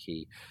 and I think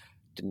he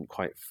didn't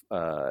quite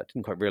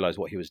realize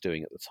what he was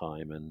doing at the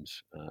time, and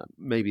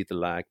maybe the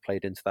lag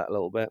played into that a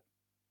little bit.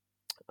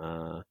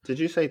 Did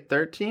you say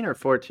 13 or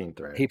 14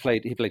 threat? He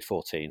played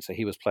 14, so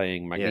he was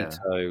playing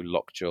Magneto,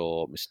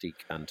 Lockjaw,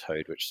 Mystique, and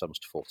Toad, which sums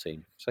to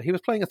 14. So he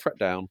was playing a threat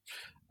down.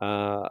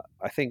 I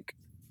think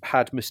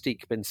had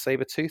Mystique been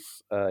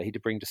Sabretooth, he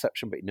did bring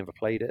Deception, but he never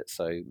played it,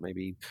 so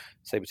maybe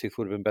Sabretooth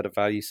would have been better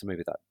value, so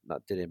maybe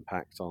that did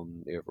impact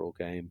on the overall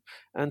game.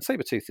 And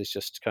Sabretooth is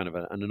just kind of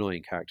an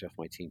annoying character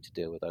for my team to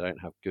deal with. I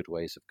don't have good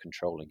ways of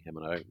controlling him,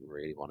 and I don't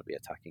really want to be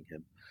attacking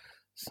him.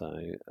 So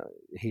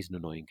he's an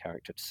annoying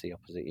character to see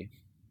opposite you.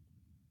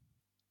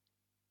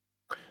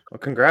 Well,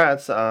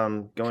 congrats,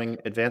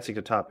 advancing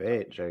to top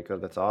 8,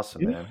 Jacob. That's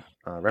awesome, man.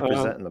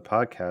 Representing the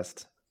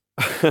podcast.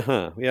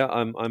 Yeah,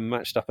 I'm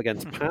matched up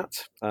against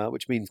Pat,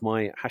 which means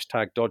my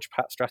hashtag dodge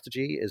Pat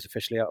strategy is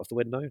officially out of the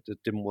window. It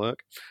didn't work.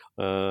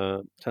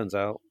 Turns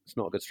out it's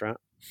not a good strat.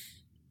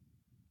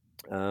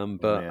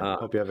 But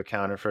hope you have a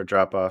counter for a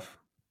drop off.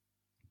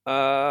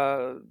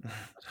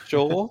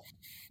 Sure.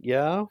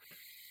 Yeah.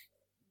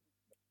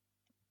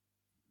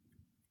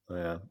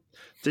 Yeah.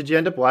 Did you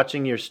end up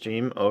watching your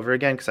stream over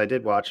again? Because I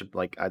did watch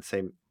like I'd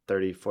say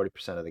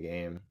 30-40% of the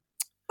game.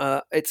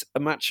 It's a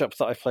matchup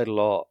that I've played a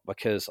lot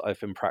because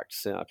I've been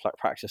practicing. I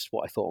practiced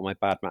what I thought were my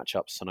bad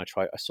matchups, and I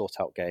sort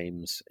out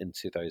games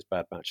into those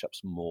bad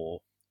matchups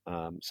more.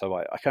 So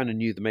I kind of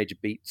knew the major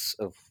beats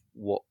of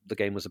what the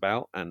game was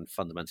about, and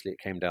fundamentally it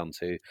came down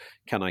to,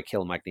 can I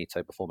kill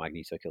Magneto before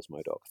Magneto kills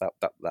MODOK?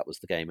 That was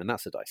the game, and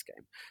that's a dice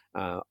game.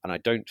 And I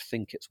don't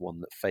think it's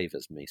one that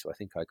favors me, so I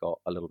think I got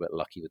a little bit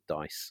lucky with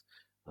dice.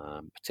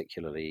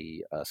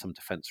 Particularly some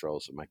defense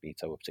rolls of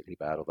Magneto were particularly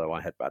bad, although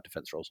I had bad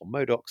defense rolls on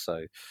MODOK,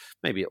 so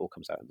maybe it all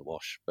comes out in the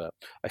wash. But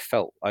I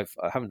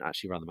haven't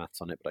actually run the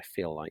maths on it, but I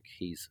feel like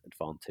he's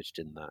advantaged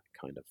in that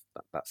kind of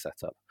that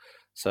setup.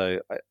 So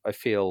I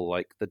feel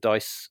like the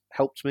dice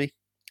helped me.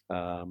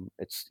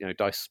 It's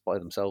dice by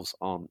themselves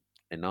aren't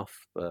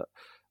enough, but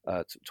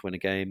to win a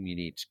game you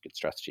need good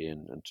strategy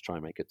and to try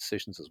and make good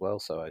decisions as well.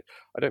 So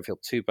I don't feel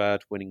too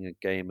bad winning a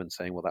game and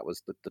saying, well, that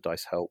was the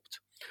dice helped.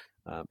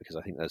 Because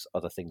I think there's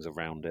other things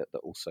around it that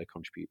also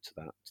contribute to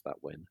that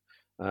win.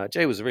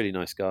 Jay was a really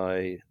nice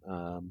guy.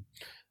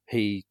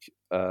 He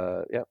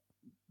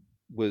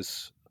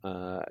was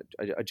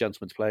a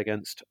gentleman to play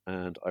against,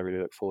 and I really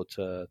look forward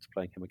to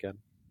playing him again,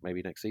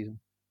 maybe next season.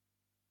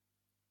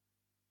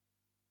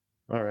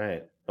 All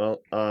right. Well,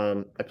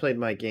 I played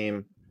my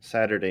game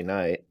Saturday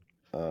night,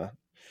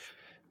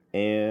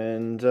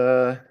 and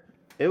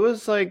it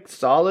was like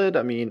solid.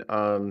 I mean,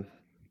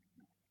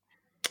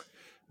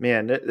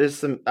 man, there's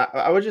some.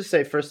 I would just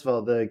say, first of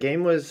all, the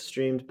game was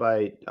streamed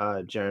by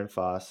Jaren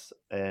Foss,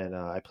 and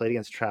I played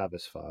against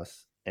Travis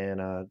Foss.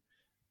 And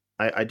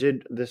I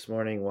did this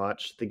morning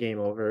watch the game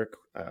over,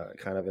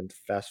 kind of in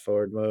fast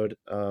forward mode,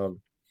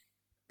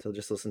 to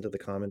just listen to the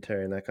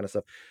commentary and that kind of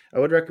stuff. I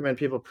would recommend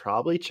people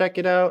probably check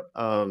it out.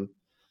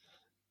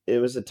 It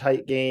was a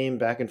tight game,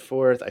 back and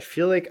forth. I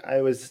feel like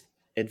I was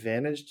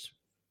advantaged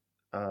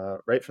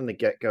right from the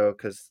get go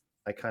because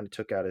I kind of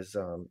took out his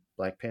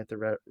Black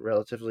Panther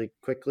relatively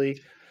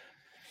quickly.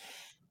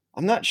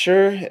 I'm not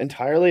sure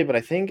entirely, but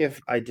I think if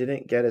I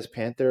didn't get his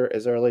Panther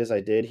as early as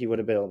I did, he would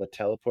have been able to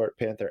teleport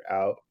Panther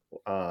out.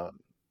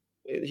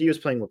 He was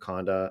playing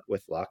Wakanda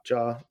with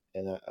Lockjaw,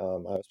 and I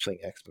was playing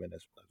X-Men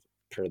as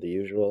per the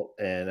usual.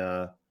 And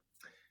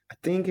I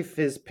think if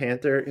his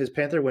Panther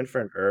went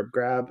for an herb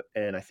grab,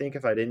 and I think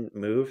if I didn't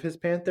move his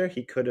Panther,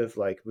 he could have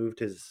like moved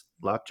his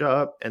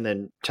Lockjaw up and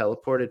then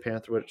teleported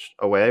Panther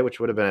away, which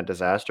would have been a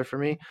disaster for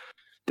me.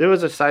 There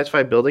was a size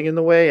 5 building in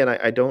the way, and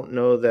I don't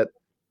know that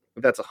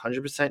that's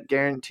 100%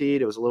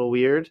 guaranteed. It was a little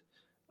weird.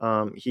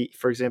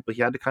 For example,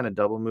 he had to kind of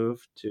double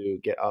move to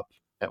get up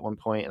at one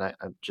point, and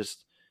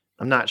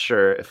I'm not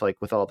sure if like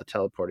with all the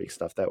teleporting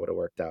stuff that would have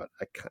worked out.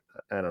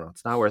 I don't know.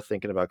 It's not worth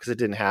thinking about because it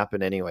didn't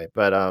happen anyway.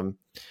 But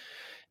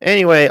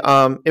anyway,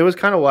 it was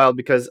kind of wild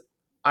because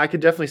I could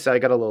definitely say I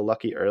got a little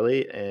lucky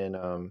early, and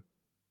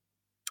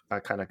I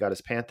kind of got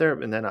his Panther,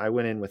 and then I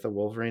went in with a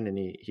Wolverine, and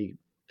he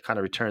kind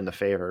of returned the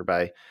favor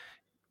by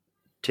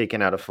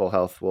taking out a full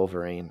health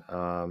Wolverine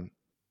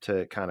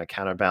to kind of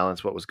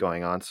counterbalance what was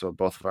going on. So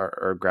both of our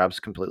herb grabs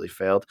completely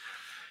failed.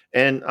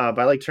 And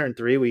by like turn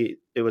 3,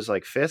 it was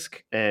like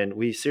Fisk, and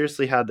we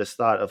seriously had this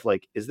thought of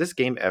like, is this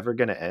game ever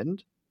going to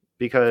end?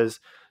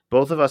 Because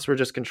both of us were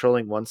just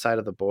controlling one side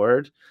of the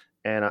board,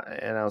 and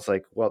I was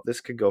like, well,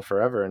 this could go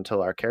forever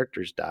until our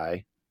characters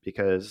die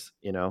because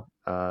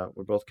we're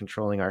both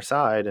controlling our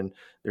side, and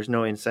there's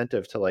no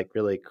incentive to like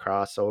really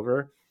cross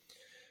over.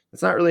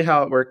 It's not really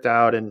how it worked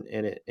out, and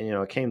it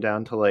came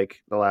down to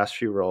like the last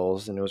few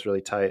rolls, and it was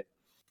really tight.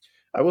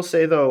 I will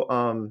say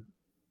though,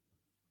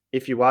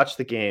 if you watch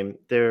the game,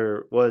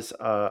 there was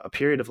a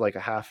period of like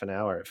a half an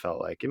hour. It felt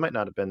like it might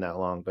not have been that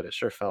long, but it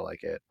sure felt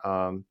like it.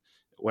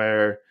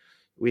 Where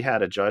we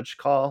had a judge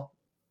call,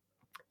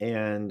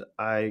 and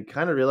I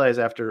kind of realized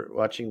after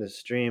watching the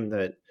stream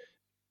that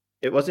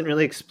it wasn't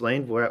really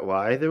explained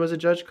why there was a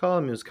judge call. I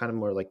mean, it was kind of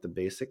more like the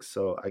basics.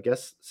 So I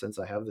guess since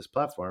I have this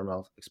platform,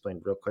 I'll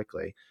explain real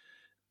quickly.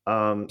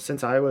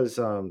 Since I was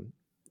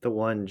the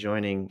one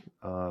joining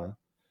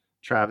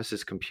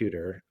Travis's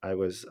computer, I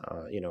was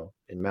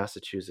in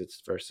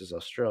Massachusetts versus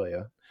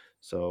Australia,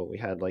 so we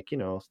had like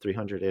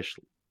 300-ish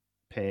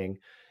ping,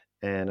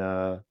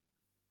 and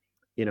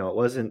it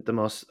wasn't the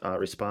most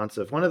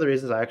responsive. One of the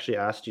reasons I actually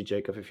asked you,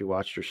 Jacob, if you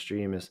watched your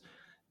stream is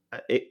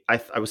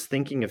I was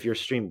thinking of your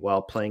stream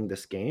while playing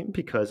this game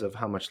because of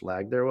how much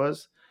lag there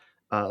was.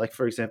 Like,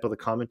 for example, the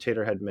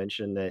commentator had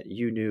mentioned that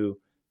you knew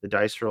the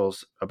dice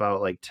rolls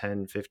about like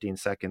 10, 15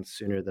 seconds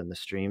sooner than the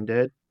stream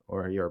did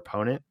or your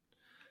opponent.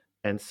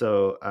 And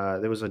so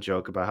there was a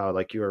joke about how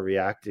like you were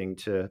reacting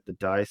to the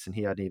dice and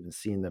he hadn't even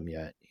seen them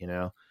yet,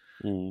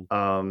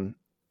 And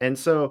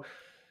so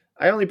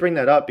I only bring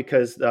that up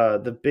because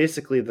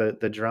basically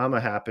the drama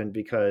happened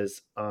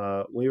because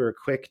we were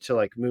quick to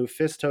like move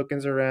fist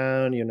tokens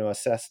around,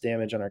 assess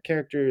damage on our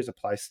characters,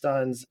 apply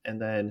stuns, and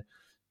then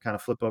kind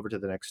of flip over to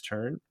the next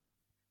turn.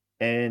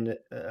 And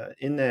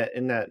in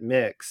that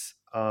mix,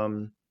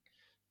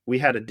 we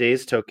had a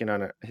daze token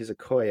on his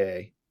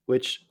Okoye,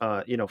 which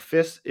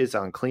Fist is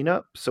on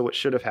cleanup. So what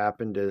should have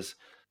happened is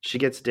she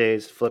gets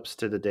dazed, flips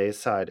to the daze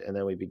side, and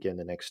then we begin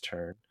the next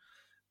turn.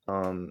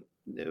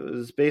 It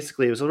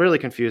was really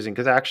confusing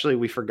because actually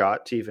we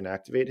forgot to even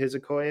activate his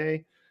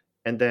Okoye,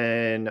 and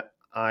then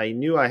I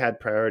knew I had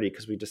priority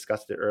because we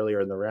discussed it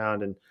earlier in the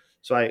round, and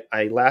so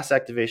I last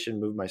activation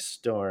moved my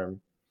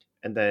Storm,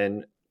 and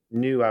then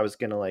knew I was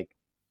gonna like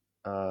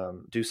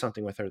do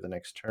something with her the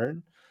next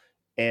turn,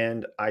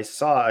 and I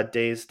saw a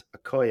dazed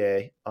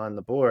Okoye on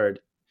the board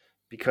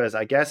because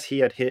I guess he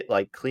had hit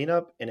like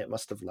cleanup and it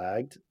must have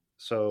lagged,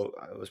 so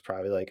it was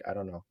probably like I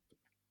don't know,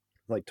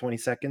 like 20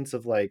 seconds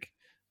of like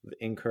the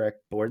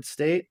incorrect board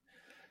state.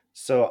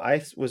 So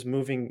I was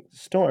moving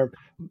Storm,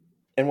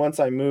 and once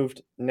I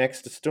moved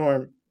next to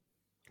Storm,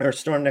 or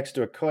Storm next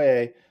to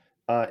Okoye,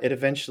 it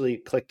eventually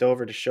clicked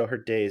over to show her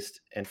dazed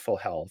and full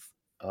health.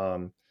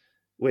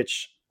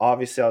 Which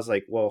obviously I was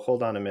like, well,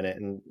 hold on a minute,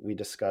 and we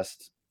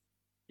discussed,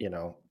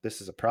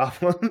 this is a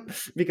problem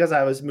because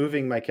I was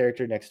moving my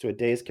character next to a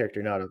dazed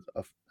character, not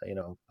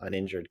an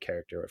injured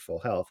character at full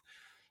health.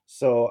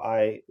 So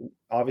I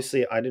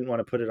didn't want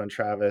to put it on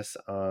Travis.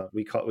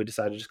 We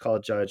decided to just call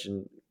a judge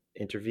and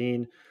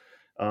intervene.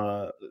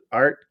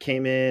 Art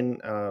came in,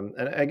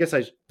 and I guess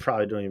I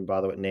probably don't even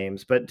bother with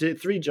names, but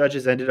three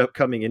judges ended up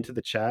coming into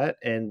the chat,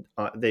 and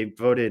they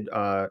voted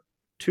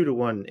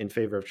 2-1 in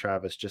favor of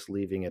Travis, just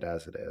leaving it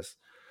as it is.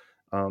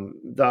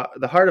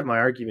 The heart of my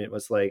argument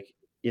was like,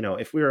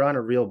 if we were on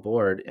a real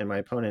board and my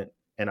opponent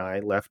and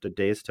I left a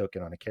daze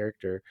token on a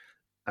character,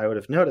 I would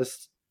have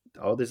noticed,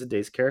 oh, there's a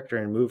daze character,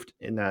 and moved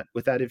in that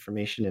with that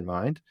information in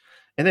mind.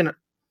 And then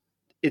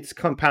it's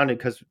compounded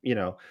because,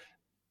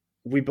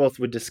 we both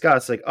would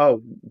discuss like,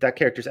 oh, that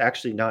character's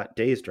actually not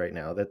dazed right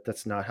now.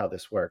 That's not how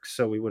this works.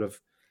 So we would have,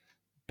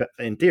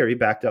 in theory,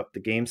 backed up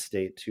the game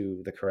state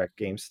to the correct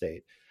game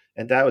state.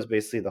 And that was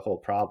basically the whole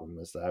problem,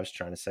 was that I was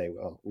trying to say,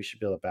 well, we should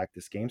be able to back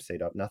this game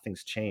state up.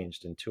 Nothing's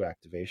changed in 2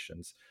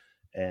 activations.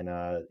 And,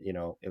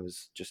 it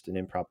was just an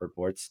improper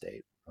board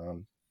state.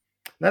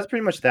 That's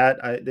pretty much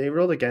that. They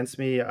ruled against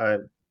me.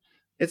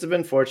 It's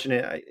been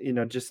fortunate.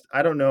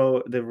 I don't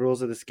know the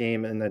rules of this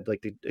game, and that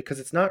because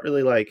it's not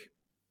really like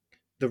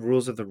the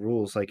rules of the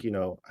rules, like,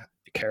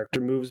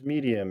 character moves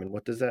medium and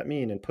what does that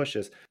mean, and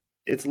pushes.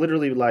 It's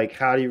literally like,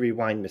 how do you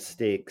rewind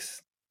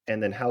mistakes,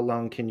 and then how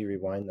long can you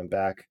rewind them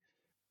back?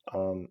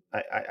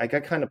 I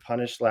got kind of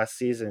punished last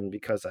season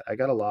because I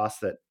got a loss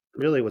that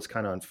really was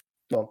kind of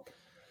well,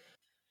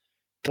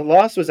 the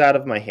loss was out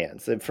of my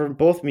hands for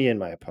both me and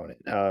my opponent.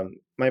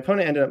 My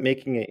opponent ended up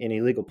making an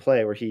illegal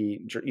play where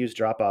he used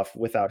drop off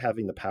without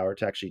having the power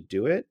to actually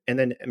do it, and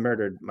then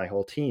murdered my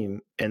whole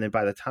team. And then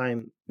by the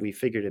time we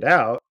figured it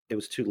out, it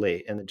was too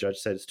late, and the judge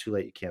said it's too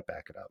late. You can't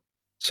back it up.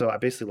 So I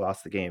basically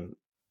lost the game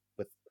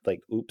with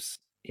like, oops,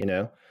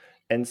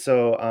 And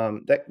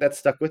so that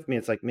stuck with me.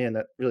 It's like, man,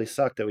 that really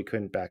sucked that we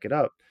couldn't back it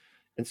up.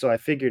 And so I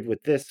figured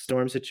with this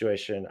Storm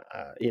situation,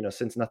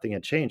 since nothing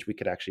had changed, we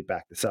could actually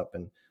back this up.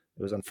 And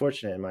it was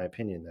unfortunate, in my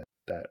opinion,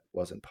 that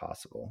wasn't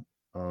possible.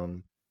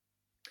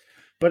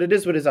 But it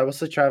is what it is. I will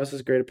say Travis is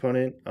a great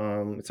opponent.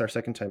 It's our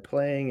second time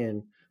playing,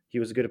 and he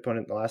was a good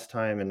opponent the last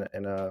time,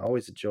 and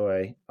always a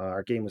joy.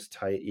 Our game was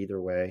tight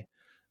either way.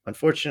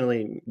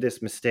 Unfortunately,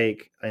 this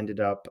mistake ended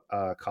up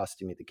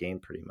costing me the game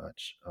pretty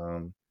much.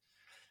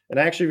 And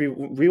I actually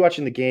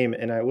rewatching the game,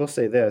 and I will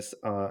say this,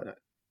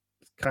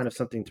 kind of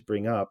something to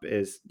bring up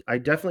is I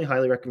definitely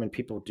highly recommend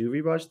people do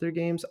rewatch their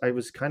games. I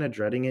was kind of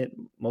dreading it,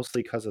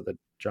 mostly because of the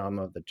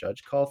drama of the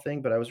judge call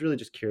thing, but I was really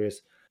just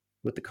curious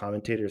what the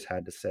commentators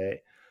had to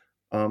say.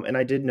 And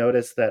I did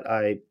notice that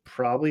I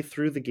probably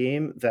threw the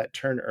game that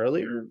turn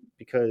earlier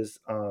because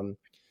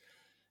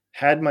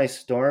had my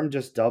Storm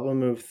just double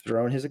move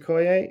thrown his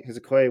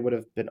Okoye would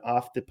have been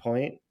off the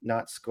point,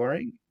 not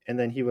scoring, and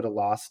then he would have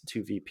lost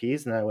 2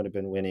 VPs, and I would have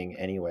been winning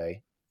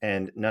anyway,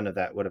 and none of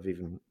that would have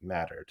even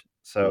mattered.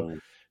 So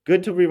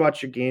good to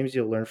rewatch your games.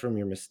 You'll learn from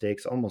your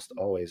mistakes almost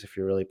always if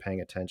you're really paying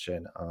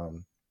attention.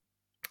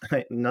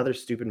 Another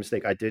stupid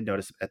mistake I did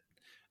notice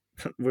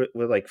with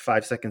like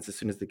 5 seconds as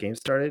soon as the game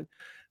started,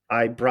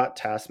 I brought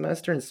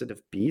Taskmaster instead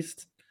of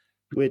Beast,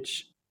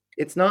 which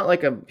it's not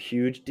like a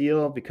huge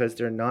deal because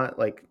they're not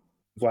like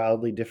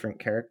wildly different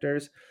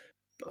characters.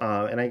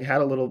 And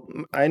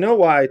I know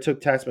why I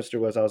took Taskmaster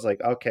was I was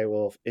like, okay,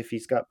 well, if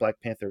he's got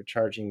Black Panther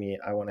charging me,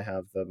 I want to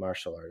have the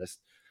martial artist.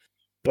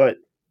 But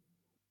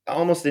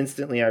almost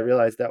instantly I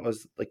realized that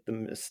was like the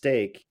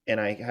mistake,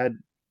 and I had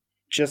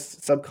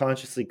just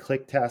subconsciously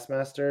clicked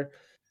Taskmaster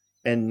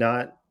and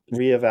not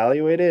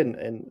reevaluated,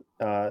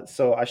 and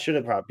so I should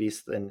have brought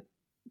Beast, and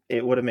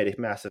it would have made a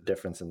massive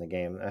difference in the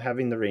game.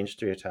 Having the range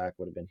 3 attack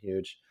would have been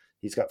huge.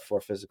 He's got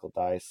 4 physical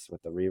dice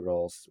with the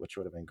rerolls, which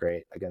would have been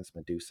great against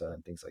Medusa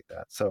and things like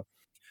that. So,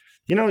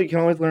 you can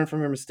always learn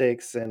from your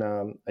mistakes, and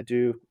I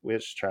do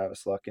wish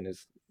Travis luck in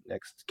his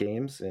next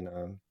games,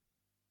 and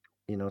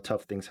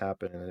tough things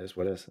happen, and it is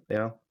what it is.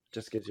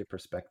 Just gives you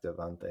perspective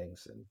on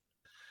things, and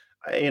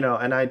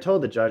and I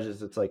told the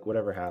judges, it's like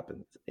whatever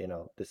happens,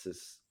 this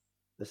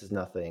is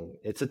nothing.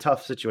 It's a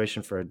tough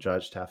situation for a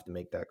judge to have to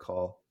make that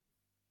call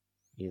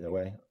either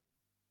way.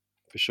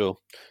 For sure.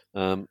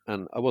 And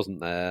I wasn't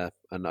there,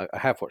 and I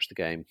have watched the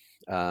game,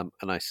 and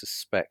I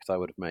suspect I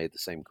would have made the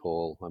same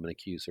call. I'm an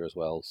accuser as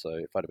well, so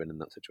if I'd have been in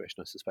that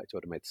situation, I suspect I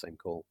would have made the same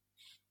call.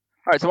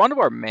 All right, so on to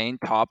our main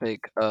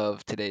topic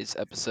of today's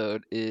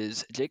episode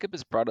is Jacob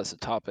has brought us a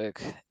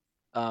topic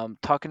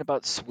talking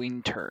about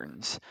swing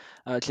turns.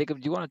 Jacob,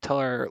 do you want to tell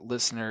our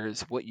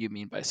listeners what you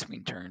mean by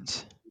swing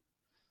turns?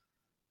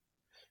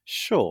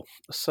 Sure.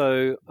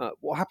 So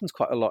what happens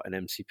quite a lot in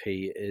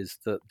MCP is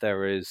that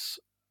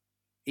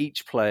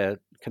each player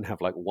can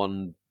have like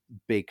one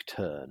big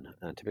turn,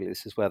 and typically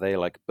this is where they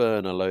like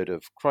burn a load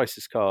of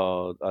crisis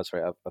cards,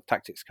 of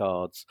tactics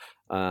cards,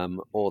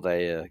 or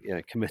they are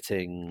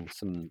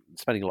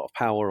spending a lot of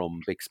power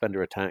on big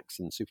spender attacks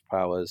and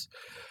superpowers.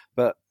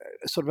 But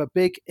sort of a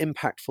big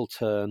impactful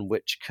turn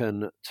which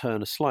can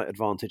turn a slight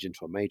advantage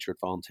into a major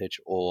advantage,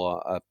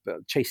 or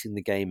chasing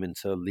the game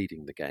into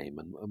leading the game.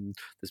 And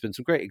there's been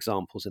some great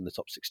examples in the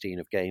top 16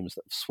 of games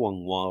that have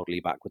swung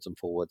wildly backwards and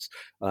forwards.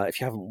 If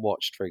you haven't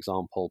watched, for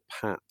example,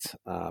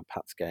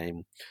 Pat's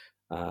game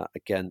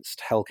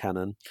against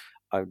Hellcannon,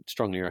 I would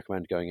strongly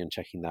recommend going and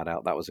checking that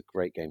out. That was a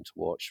great game to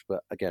watch.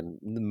 But again,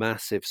 the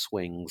massive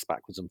swings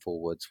backwards and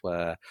forwards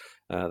where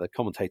the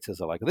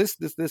commentators are like, this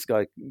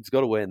guy's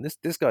got to win.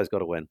 This guy's got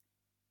to win.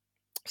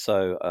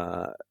 So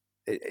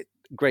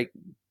great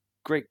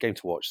game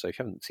to watch. So if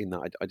you haven't seen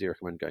that, I do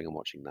recommend going and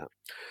watching that.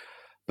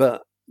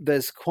 But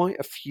there's quite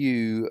a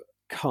few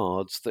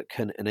cards that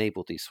can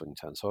enable these swing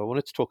turns. So I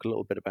wanted to talk a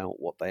little bit about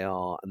what they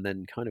are, and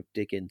then kind of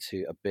dig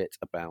into a bit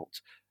about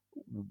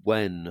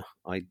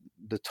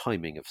the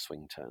timing of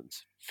swing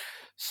turns.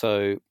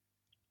 So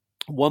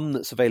one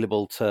that's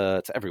available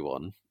to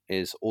everyone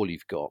is All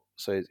You've Got.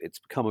 So it's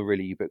become a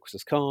really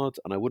ubiquitous card,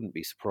 and I wouldn't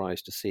be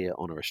surprised to see it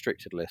on a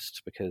restricted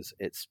list because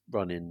it's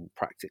run in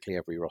practically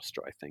every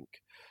roster, I think,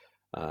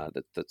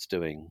 that's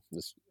doing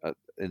this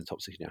in the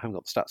top 16. I haven't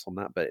got the stats on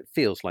that, but it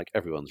feels like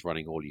everyone's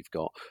running All You've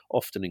Got,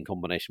 often in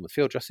combination with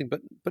field dressing, but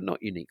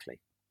not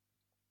uniquely.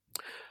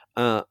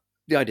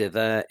 The idea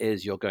there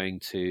is you're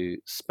going to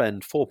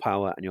spend 4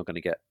 power and you're going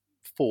to get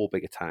 4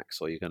 big attacks,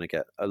 or you're going to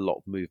get a lot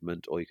of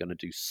movement, or you're going to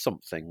do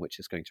something which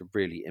is going to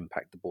really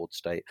impact the board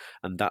state,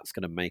 and that's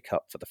going to make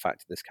up for the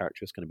fact that this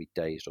character is going to be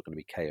dazed or going to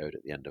be KO'd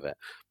at the end of it.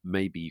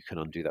 Maybe you can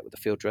undo that with a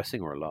field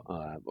dressing or a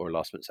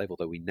last minute save,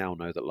 although we now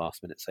know that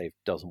last minute save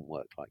doesn't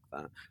work like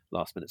that.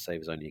 Last minute save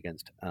is only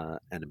against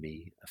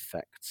enemy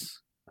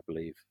effects, I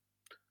believe.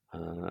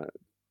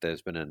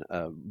 There's been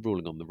a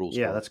ruling on the rules.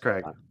 Yeah, that's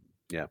correct.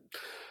 Yeah.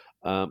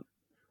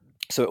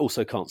 So it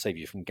also can't save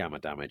you from gamma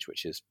damage,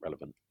 which is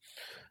relevant.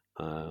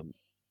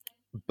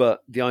 But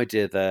the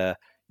idea there,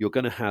 you're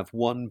going to have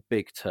one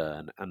big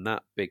turn, and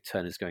that big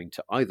turn is going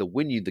to either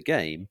win you the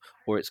game,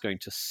 or it's going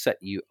to set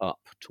you up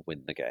to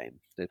win the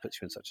game. It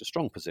puts you in such a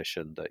strong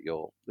position that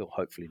you're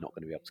hopefully not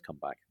going to be able to come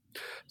back.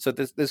 So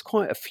there's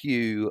quite a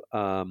few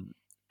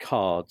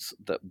cards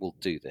that will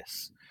do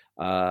this.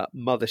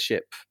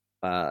 Mothership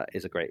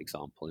is a great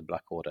example in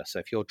Black Order. So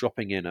if you're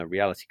dropping in a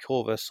Reality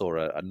Corvus or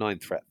a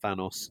 9-threat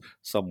Thanos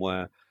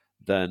somewhere,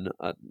 then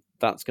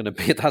that's going to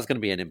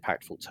be an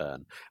impactful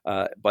turn.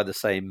 By the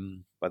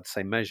same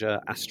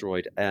measure,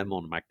 Asteroid M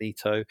on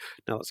Magneto.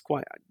 Now that's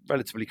quite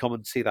relatively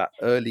common to see that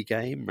early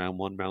game, round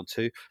 1, round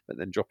 2, but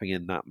then dropping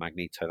in that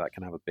Magneto, that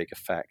can have a big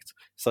effect.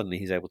 Suddenly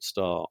he's able to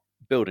start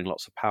building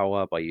lots of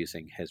power by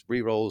using his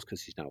rerolls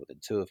because he's now within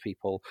 2 of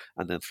people,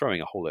 and then throwing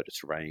a whole load of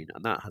terrain,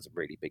 and that has a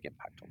really big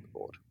impact on the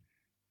board.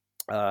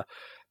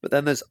 But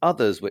then there's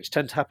others which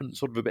tend to happen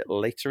sort of a bit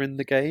later in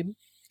the game.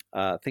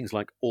 Things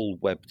like All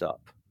Webbed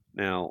Up.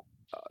 Now,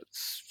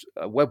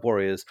 Web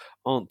Warriors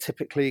aren't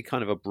typically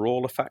kind of a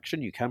brawler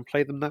faction. You can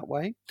play them that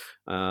way.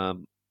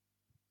 And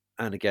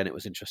again, it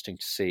was interesting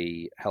to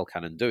see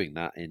Hellcannon doing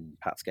that in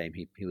Pat's game.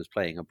 He was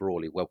playing a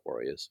brawly Web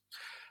Warriors.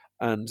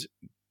 And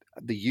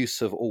the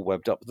use of All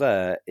Webbed Up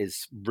there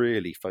is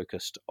really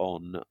focused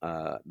on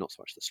not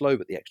so much the slow,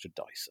 but the extra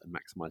dice, and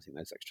maximizing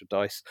those extra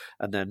dice,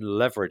 and then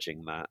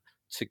leveraging that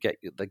to get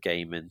the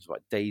game in,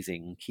 like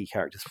dazing key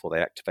characters before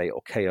they activate,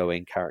 or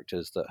KOing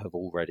characters that have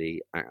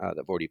already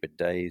been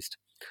dazed,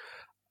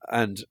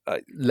 and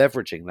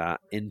leveraging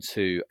that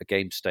into a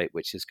game state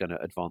which is going to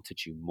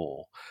advantage you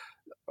more.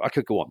 I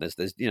could go on. There's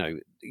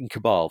in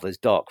Cabal, there's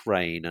Dark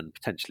Rain and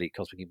potentially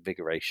Cosmic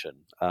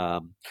Invigoration.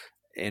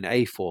 In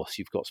A-Force,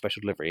 you've got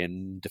Special Delivery.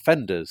 In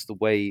Defenders, the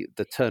way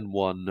the turn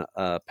one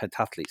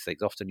Pentathletes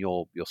things, often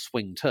your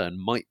swing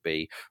turn might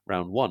be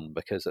round one,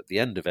 because at the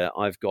end of it,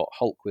 I've got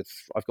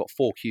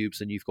 4 cubes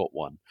and you've got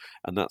 1.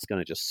 And that's going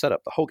to just set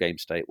up the whole game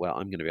state where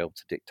I'm going to be able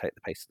to dictate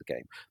the pace of the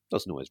game.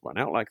 Doesn't always run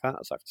out like that,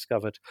 as I've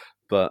discovered,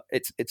 but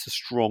it's a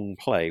strong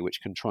play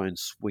which can try and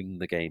swing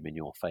the game in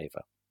your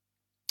favour.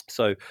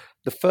 So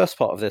the first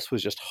part of this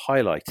was just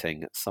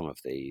highlighting some of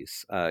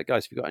these. Guys,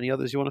 have you got any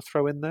others you want to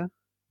throw in there?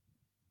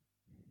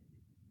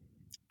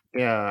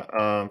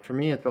 Yeah, for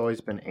me, it's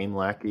always been aim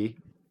lackey.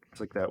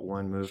 It's like that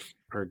one move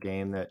per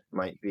game that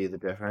might be the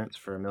difference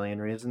for a million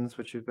reasons,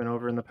 which we've been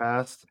over in the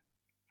past.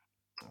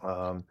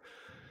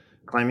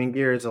 Climbing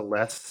gear is a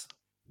less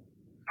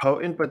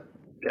potent, but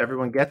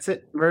everyone gets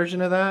it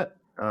version of that.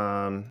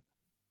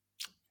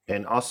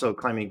 And also,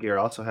 climbing gear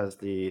also has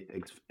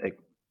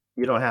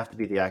you don't have to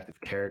be the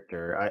active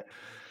character.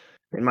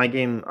 In my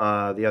game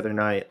the other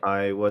night,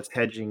 I was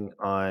hedging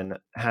on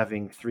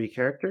having 3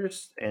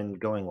 characters and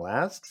going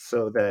last,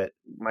 so that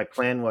my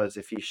plan was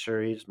if he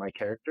Shuri's my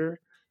character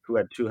who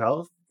had 2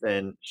 health,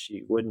 then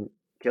she wouldn't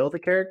kill the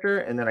character,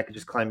 and then I could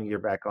just climb gear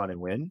back on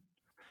and win.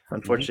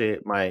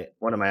 Unfortunately,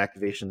 one of my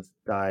activations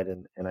died,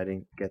 and I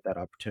didn't get that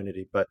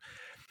opportunity. But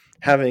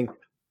having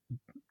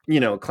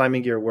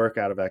climbing gear work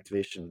out of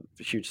activation,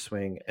 a huge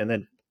swing, and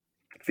then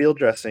field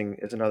dressing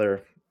is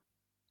another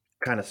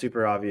kind of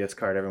super obvious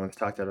card everyone's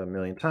talked about a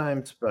million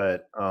times,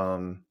 but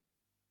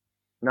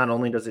not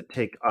only does it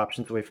take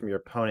options away from your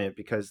opponent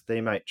because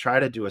they might try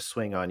to do a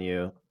swing on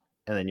you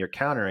and then you're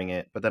countering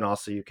it, but then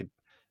also you could,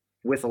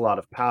 with a lot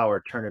of power,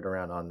 turn it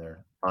around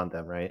on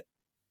them, right?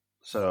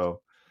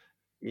 So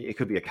it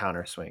could be a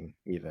counter swing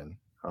even.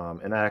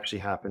 And that actually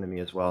happened to me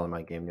as well in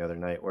my game the other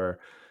night, where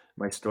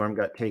my Storm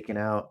got taken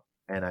out,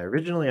 and I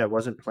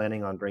wasn't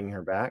planning on bringing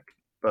her back,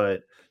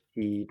 but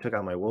he took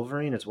out my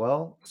Wolverine as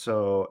well.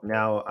 So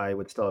now I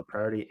would still have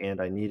priority, and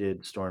I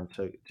needed Storm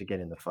to get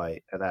in the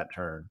fight at that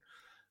turn.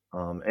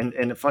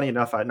 And funny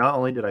enough, I not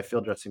only did I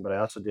field dressing, but I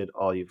also did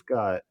All You've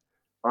Got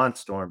on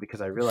Storm,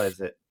 because I realized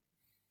that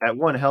at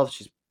 1 health,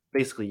 she's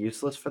basically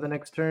useless for the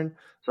next turn.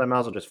 So I might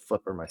as well just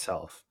flip her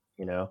myself,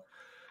 And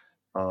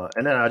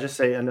then I'll just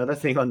say another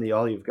thing on the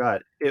All You've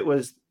Got. It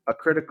was a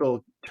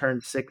critical turn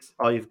 6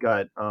 All You've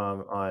Got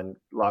on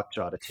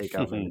Lockjaw to take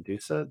out my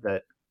Medusa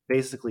that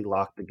basically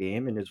locked the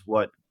game, and is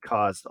what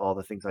caused all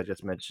the things I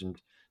just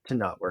mentioned to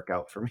not work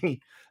out for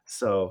me.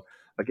 So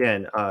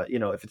again,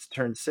 if it's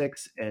turn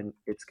 6 and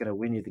it's going to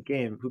win you the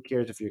game, who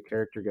cares if your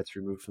character gets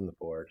removed from the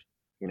board?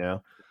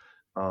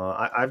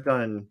 I've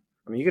done.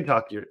 I mean, you can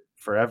talk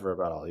forever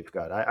about All You've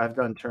Got. I've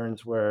done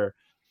turns where,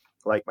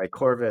 like, my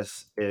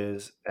Corvus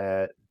is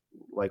at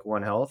like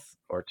 1 health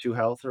or 2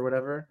 health or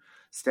whatever,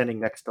 standing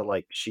next to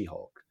like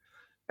She-Hulk,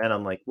 and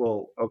I'm like,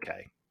 well,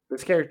 okay,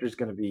 this character is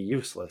going to be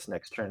useless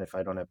next turn if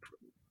I don't have,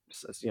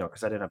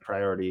 because I didn't have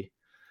priority.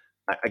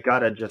 I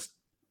gotta just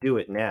do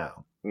it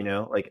now.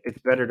 Like, it's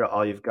better to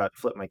All You've Got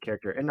flip my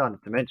character, and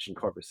not to mention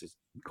Corvus is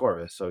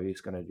Corvus, so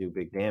he's going to do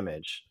big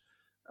damage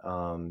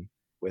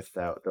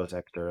without those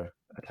extra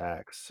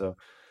attacks. So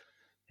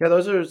yeah,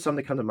 those are some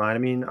that come to mind. I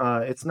mean,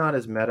 it's not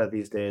as meta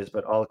these days,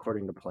 but All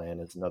According to Plan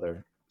is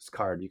another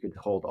card you could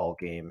hold all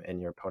game, and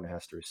your opponent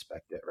has to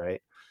respect it,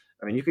 right?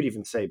 I mean, you could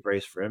even say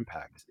Brace for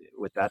Impact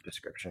with that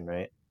description,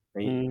 right? I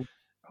mean,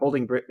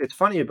 it's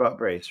funny about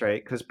Brace,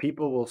 right? Because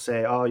people will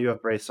say, oh, you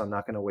have Brace, so I'm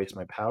not going to waste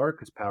my power,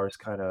 because power is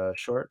kind of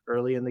short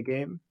early in the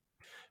game.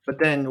 But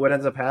then what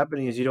ends up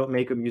happening is you don't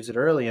make him use it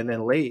early, and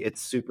then late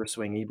it's super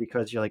swingy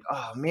because you're like,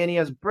 oh man, he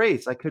has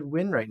Brace. I could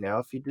win right now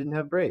if he didn't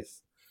have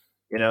Brace.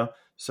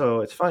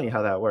 So it's funny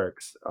how that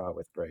works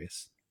with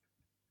Brace.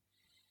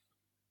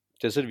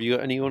 Desert, have you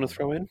got any you want to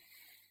throw in?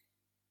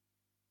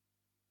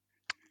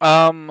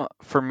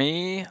 For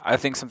me, I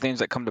think some things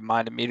that come to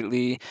mind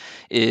immediately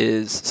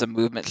is some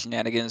movement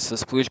shenanigans. So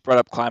Sploosh brought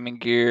up climbing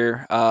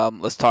gear.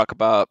 Let's talk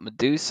about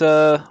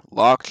Medusa,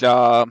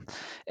 Lockjaw,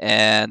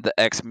 and the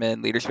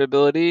X-Men leadership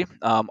ability.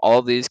 All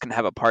of these can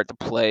have a part to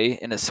play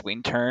in a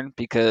swing turn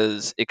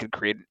because it could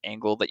create an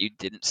angle that you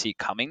didn't see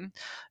coming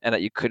and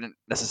that you couldn't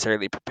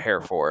necessarily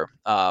prepare for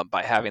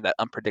by having that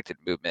unpredicted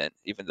movement,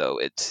 even though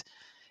it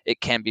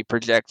can be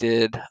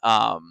projected.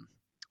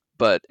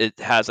 But it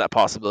has that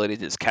possibility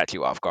to just catch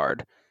you off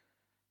guard.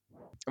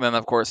 And then,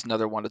 of course,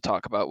 another one to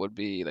talk about would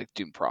be like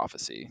Doom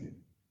Prophecy.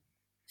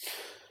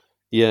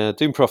 Yeah,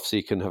 Doom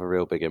Prophecy can have a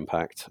real big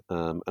impact,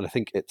 and I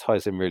think it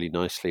ties in really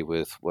nicely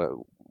with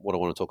what I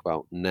want to talk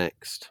about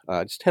next.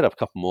 Just head up a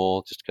couple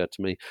more, just occurred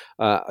to me.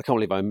 I can't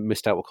believe I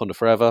missed out Wakanda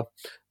Forever.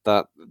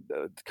 That's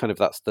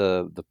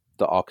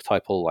the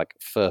archetypal, like,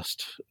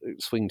 first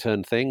swing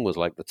turn thing, was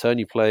like the turn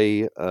you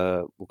play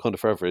Wakanda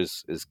Forever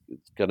is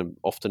going to,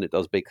 often it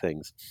does big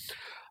things.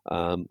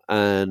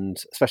 And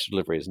Special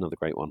Delivery is another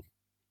great one.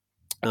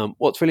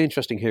 What's really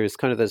interesting here is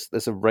kind of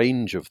there's a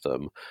range of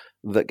them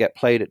that get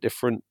played at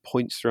different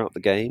points throughout the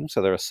game.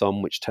 So there are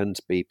some which tend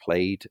to be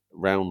played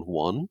round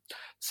one.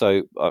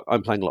 So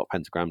I'm playing a lot of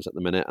pentagrams at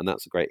the minute, and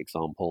that's a great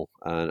example.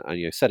 And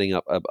setting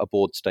up a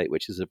board state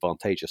which is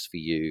advantageous for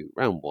you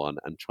round one,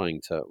 and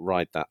trying to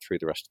ride that through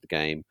the rest of the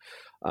game.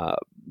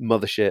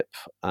 Mothership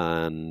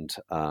and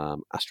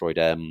Asteroid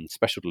M,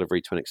 Special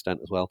Delivery to an extent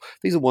as well.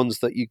 These are ones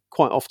that you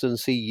quite often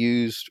see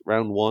used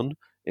round one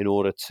in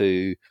order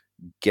to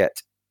get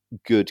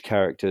good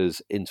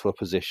characters into a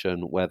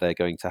position where they're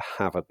going to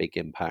have a big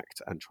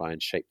impact and try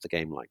and shape the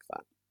game like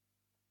that.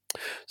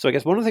 So I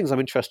guess one of the things I'm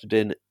interested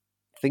in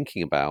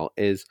thinking about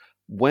is,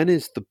 when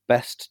is the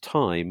best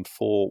time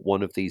for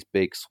one of these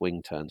big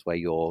swing turns where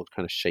you're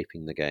kind of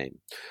shaping the game?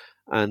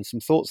 And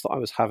some thoughts that I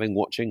was having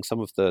watching some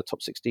of the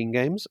top 16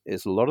 games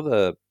is, a lot of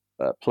the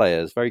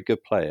players, very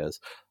good players,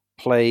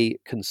 play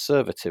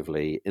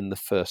conservatively in the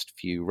first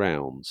few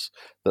rounds,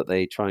 that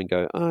they try and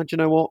go, do you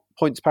know what,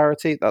 points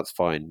parity, that's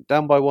fine,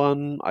 down by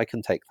one, I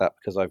can take that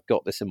because I've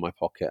got this in my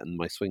pocket and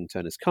my swing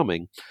turn is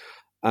coming,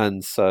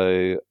 and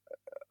so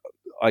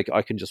I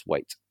can just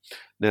wait.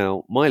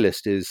 Now my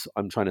list is,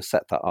 I'm trying to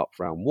set that up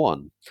round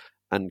one,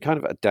 and kind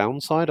of a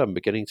downside I'm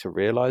beginning to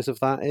realize of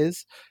that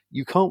is,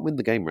 you can't win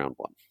the game round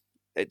one.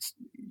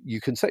 You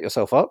can set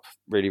yourself up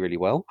really, really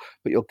well,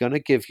 but you're going to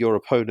give your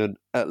opponent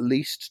at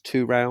least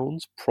 2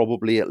 rounds,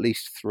 probably at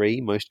least 3.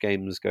 Most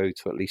games go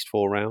to at least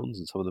 4 rounds,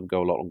 and some of them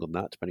go a lot longer than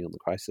that, depending on the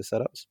crisis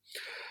setups.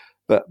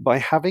 But by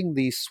having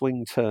these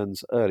swing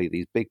turns early,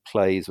 these big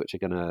plays which are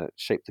going to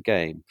shape the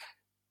game,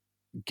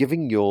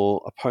 giving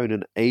your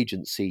opponent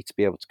agency to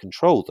be able to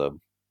control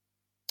them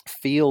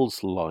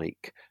feels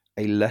like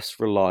a less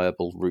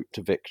reliable route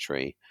to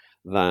victory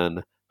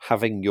than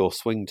having your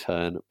swing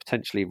turn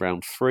potentially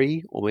round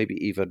 3 or maybe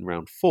even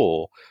round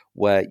 4,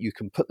 where you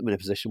can put them in a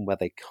position where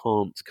they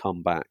can't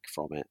come back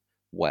from it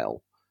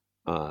well.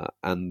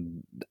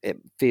 And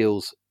it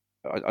feels,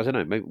 I don't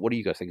know, maybe, what do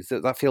you guys think?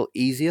 Does that feel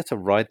easier to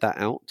ride that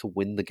out to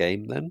win the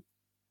game then?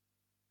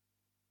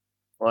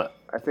 Well,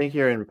 I think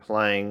you're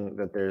implying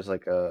that there's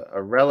like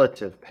a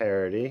relative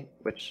parity,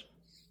 which,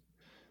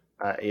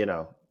 you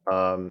know,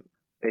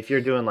 if you're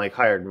doing like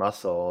hired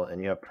muscle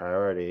and you have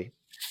priority,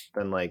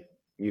 then like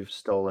you've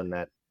stolen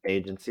that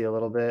agency a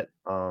little bit.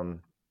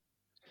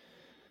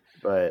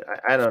 But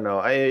I don't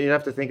know. You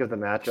have to think of the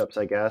matchups,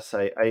 I guess.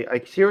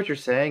 I hear what you're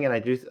saying, and I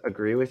do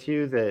agree with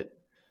you that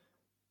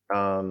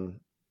um,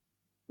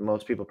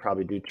 most people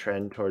probably do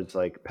trend towards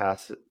like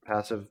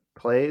passive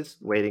plays,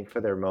 waiting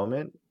for their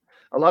moment.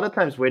 A lot of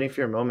times, waiting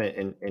for your moment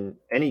in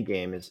any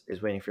game is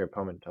waiting for your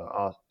opponent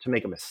to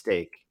make a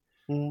mistake.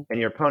 Mm. And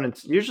your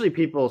opponents, usually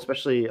people,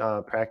 especially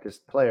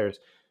practiced players,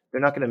 they're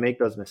not going to make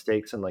those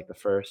mistakes in like the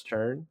first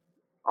turn.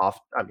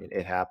 I mean,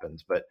 it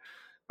happens, but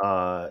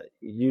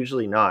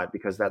usually not,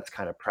 because that's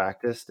kind of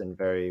practiced and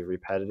very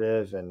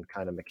repetitive and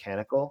kind of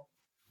mechanical.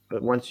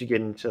 But once you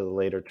get into the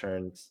later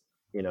turns,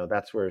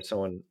 that's where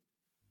someone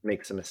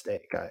makes a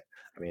mistake.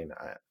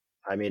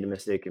 I made a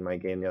mistake in my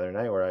game the other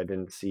night where I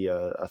didn't see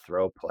a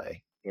throw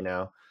play.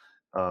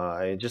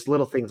 Just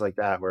little things like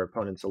that, where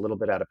opponents a little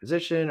bit out of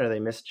position or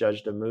they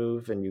misjudged a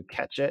move and you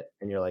catch it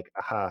and you're like,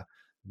 aha,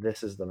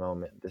 this is the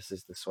moment. This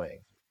is the swing.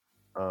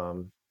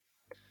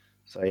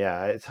 So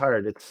yeah, it's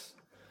hard. It's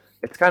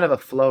kind of a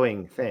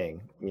flowing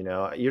thing.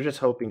 You're just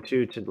hoping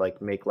too to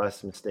like make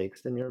less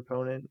mistakes than your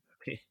opponent,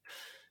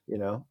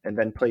 and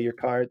then play your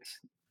cards.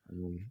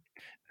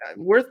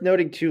 Worth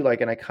noting too,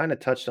 like, and I kind of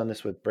touched on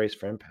this with Brace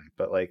for Impact,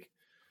 but like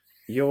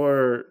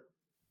your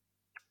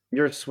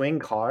swing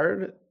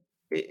card,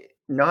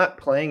 not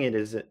playing it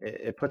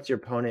it puts your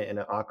opponent in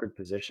an awkward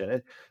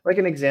position. Like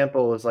an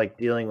example is like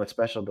dealing with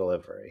special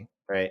delivery,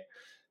 right?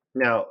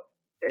 Now,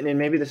 and then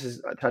maybe this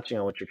is touching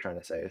on what you're trying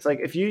to say. It's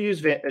like if you use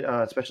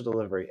special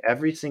delivery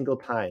every single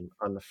time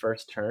on the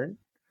first turn,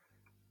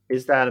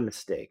 is that a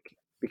mistake?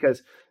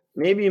 Because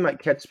maybe you might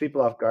catch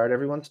people off guard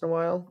every once in a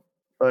while,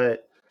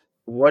 but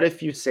what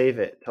if you save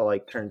it to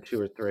like turn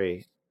 2 or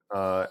 3?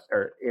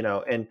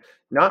 And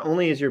not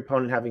only is your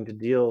opponent having to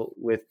deal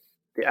with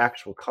the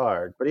actual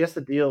card, but he has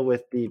to deal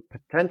with the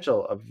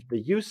potential of the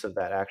use of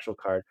that actual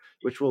card,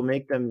 which will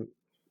make them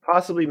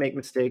possibly make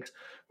mistakes,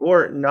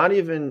 or not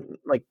even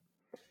like,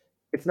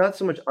 it's not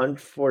so much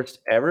unforced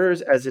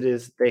errors as it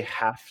is they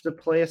have to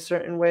play a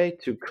certain way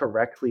to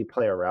correctly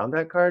play around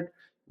that card,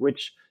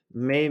 which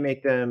may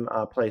make them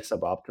play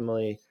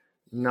suboptimally,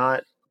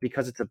 not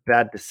because it's a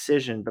bad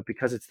decision, but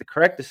because it's the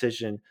correct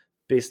decision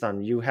based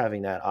on you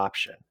having that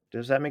option.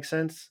 Does that make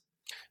sense?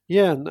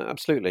 Yeah, no,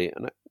 absolutely.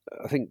 And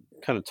I think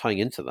kind of tying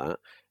into that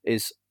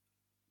is,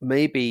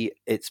 maybe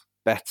it's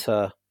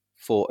better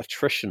for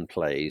attrition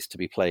plays to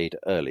be played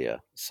earlier.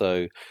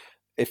 So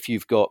if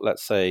you've got,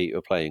 let's say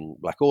you're playing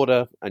Black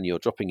Order and you're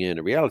dropping in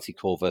a Reality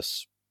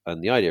Corvus,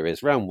 and the idea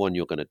is round 1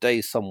 you're going to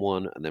daze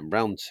someone, and then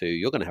round 2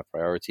 you're going to have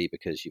priority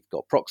because you've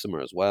got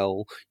Proxima as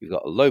well, you've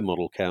got a low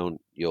model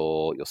count,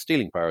 you're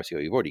stealing priority,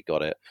 or you've already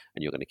got it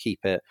and you're going to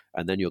keep it,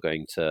 and then you're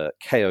going to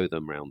KO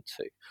them round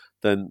 2,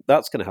 then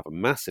that's going to have a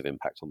massive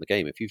impact on the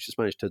game. If you've just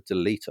managed to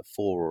delete a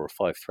 4 or a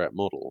 5 threat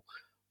model,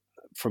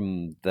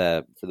 from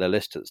their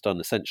list that's done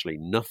essentially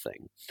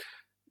nothing,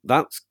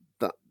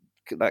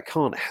 that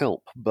can't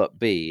help but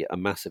be a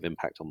massive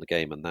impact on the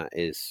game, and that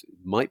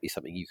might be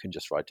something you can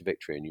just ride to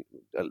victory. And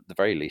at the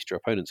very least, your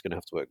opponent's going to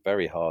have to work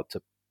very hard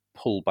to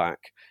pull back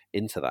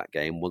into that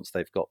game once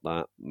they've got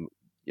that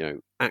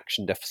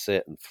action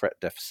deficit and threat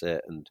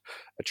deficit and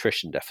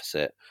attrition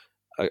deficit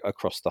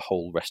across the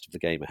whole rest of the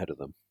game ahead of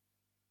them.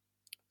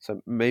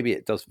 So maybe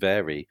it does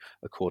vary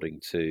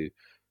according to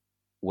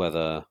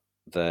whether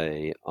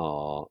they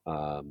are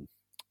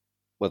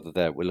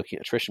we're looking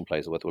at attrition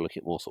plays or whether we're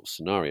looking at more sort of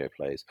scenario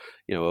plays.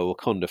 A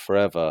Wakanda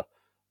Forever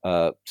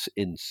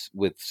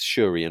with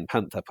Shuri and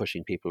Panther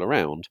pushing people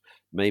around,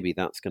 maybe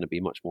that's going to be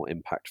much more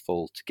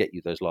impactful to get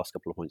you those last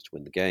couple of points to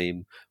win the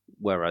game.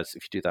 Whereas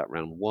if you do that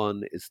round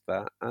one, is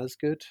that as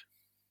good?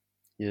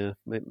 Yeah,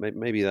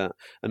 maybe that.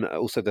 And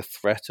also the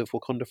threat of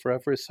Wakanda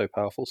Forever is so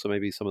powerful, so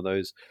maybe some of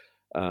those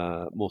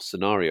more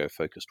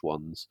scenario-focused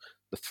ones,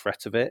 the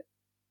threat of it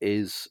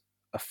is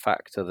a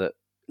factor that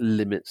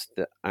limits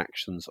the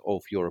actions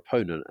of your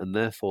opponent, and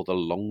therefore the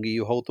longer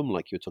you hold them,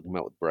 like you were talking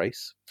about with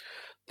Brace,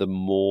 the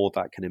more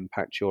that can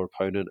impact your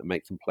opponent and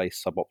make them play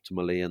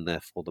suboptimally, and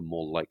therefore the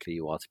more likely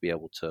you are to be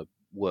able to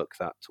work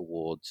that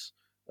towards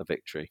a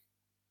victory.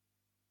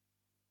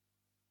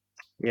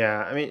 Yeah,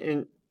 I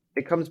mean,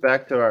 it comes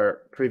back to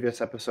our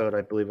previous episode,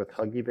 I believe, with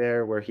Huggy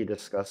Bear, where he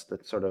discussed the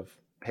sort of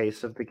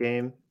pace of the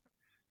game.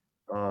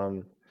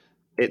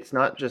 It's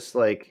not just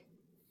like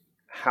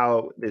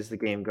how is the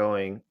game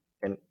going,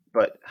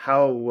 but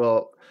how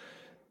will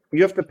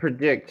you have to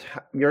predict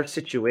your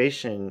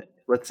situation.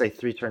 Let's say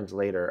 3 turns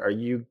later.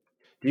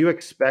 Do you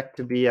expect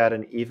to be at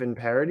an even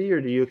parity,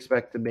 or do you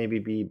expect to maybe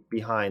be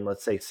behind,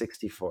 let's say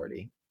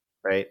 60-40,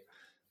 right?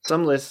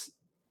 Some lists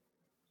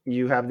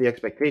you have the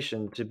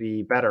expectation to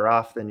be better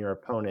off than your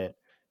opponent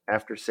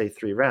after, say,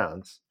 3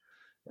 rounds.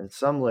 And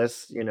some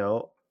lists,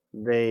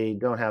 they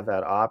don't have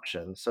that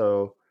option.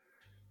 So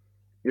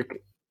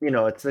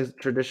it's this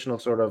traditional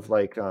sort of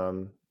like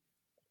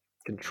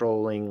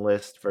controlling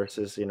list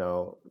versus,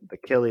 the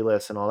killy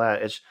list and all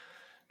that. It's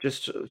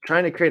just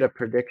trying to create a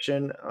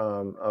prediction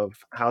of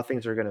how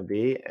things are going to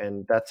be,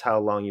 and that's how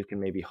long you can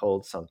maybe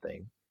hold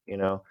something.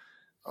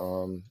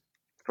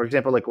 For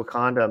example, like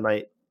Wakanda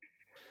might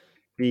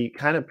be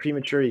kind of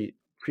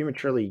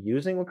prematurely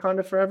using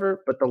Wakanda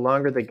Forever, but the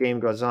longer the game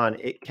goes on,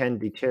 it can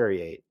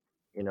deteriorate.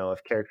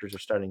 If characters are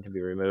starting to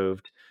be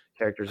removed,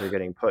 characters are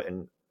getting put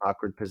in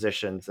awkward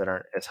positions that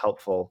aren't as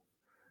helpful.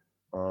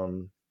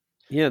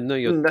 Yeah,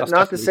 no, that's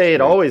Not to definitely say it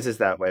true. always is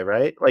that way,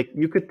 right? Like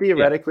you could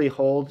theoretically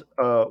hold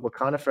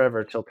Wakanda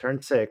Forever till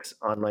turn 6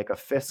 on like a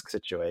Fisk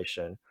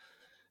situation,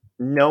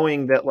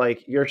 knowing that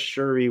like your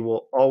Shuri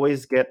will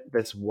always get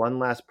this one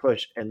last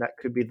push, and that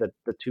could be the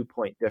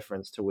 2-point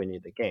difference to win you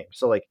the game.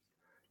 So like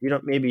you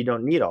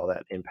don't need all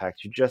that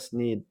impact. You just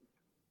need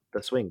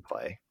the swing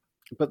play.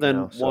 But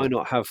then why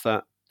not have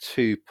that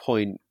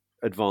 2-point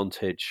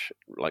advantage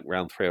like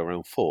round 3 or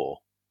round 4?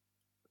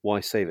 Why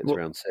save it to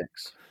round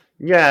 6?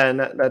 Yeah, and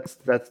that's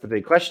the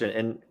big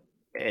question.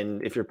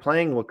 And if you're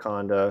playing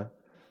Wakanda,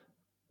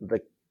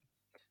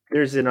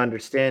 there's an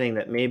understanding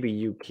that maybe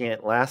you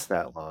can't last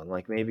that long.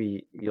 Like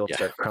maybe you'll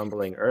start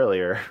crumbling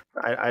earlier.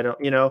 I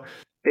don't,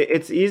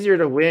 it's easier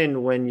to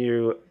win when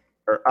you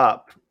are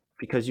up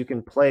because you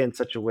can play in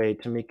such a way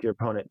to make your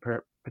opponent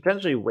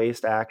potentially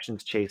waste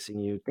actions chasing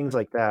you, things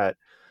like that.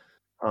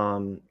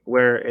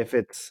 Where if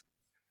it's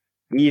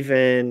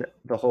even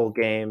the whole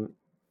game,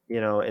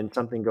 and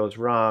something goes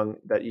wrong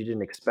that you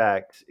didn't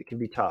expect, it can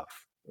be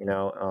tough.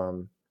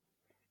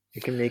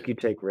 It can make you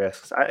take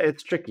risks.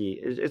 It's tricky.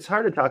 It's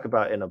hard to talk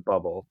about in a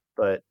bubble,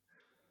 but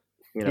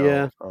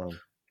I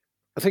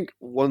think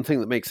one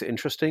thing that makes it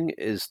interesting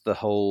is the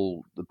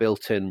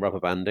built-in rubber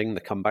banding,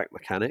 the comeback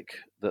mechanic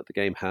that the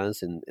game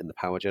has in the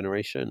power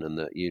generation, and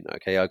that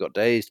okay, I got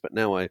dazed, but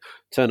now I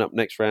turn up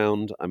next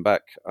round, I'm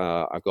back.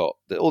 I've got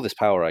all this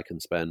power I can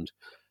spend,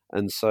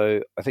 and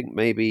so I think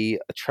maybe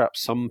a trap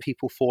some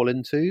people fall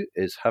into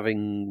is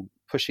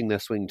pushing their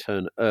swing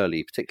turn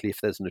early, particularly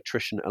if there's an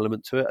attrition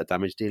element to it, a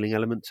damage dealing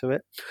element to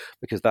it,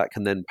 because that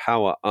can then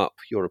power up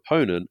your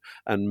opponent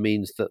and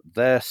means that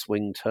their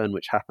swing turn,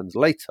 which happens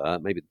later,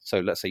 so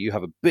let's say you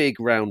have a big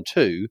round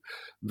 2,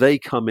 they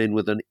come in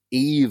with an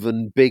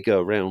even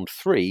bigger round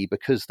 3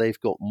 because they've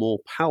got more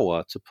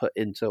power to put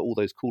into all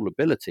those cool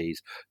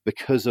abilities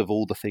because of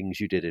all the things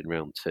you did in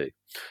round 2. And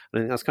I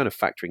think that's kind of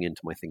factoring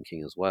into my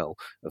thinking as well,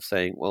 of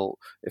saying, well,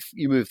 if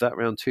you move that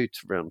round 2 to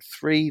round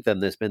 3, then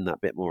there's been that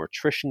bit more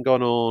attrition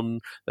gone on.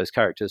 Those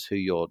characters who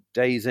you're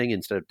dazing,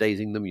 instead of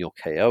dazing them, you're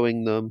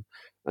KOing them.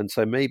 And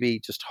so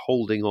maybe just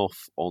holding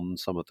off on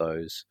some of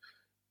those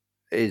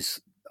is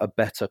a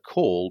better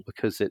call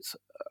because it's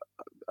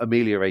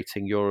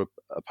ameliorating your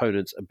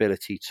opponent's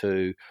ability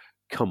to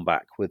come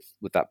back with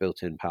that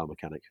built-in power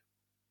mechanic.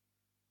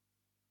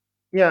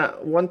 Yeah,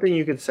 one thing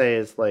you could say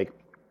is like,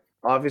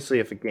 obviously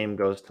if a game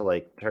goes to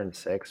like turn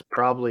 6,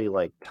 probably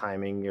like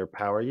timing your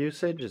power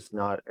usage is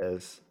not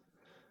as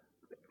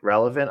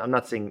relevant. I'm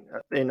not saying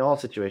in all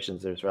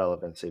situations there's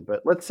relevancy,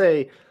 but let's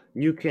say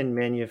you can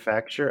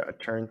manufacture a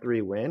turn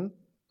 3 win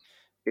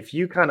if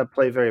you kind of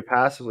play very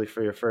passively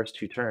for your first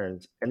 2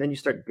 turns, and then you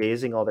start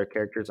dazing all their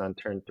characters on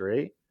turn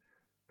 3,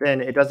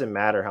 then it doesn't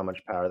matter how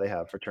much power they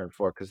have for turn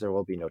 4 because there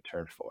will be no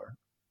turn 4,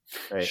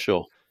 right?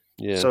 Sure.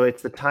 Yeah. So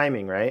it's the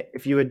timing, right?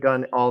 If you had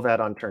done all that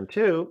on turn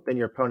 2, then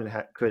your opponent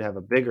could have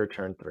a bigger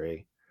turn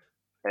 3.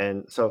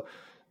 And so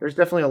there's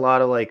definitely a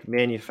lot of like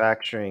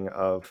manufacturing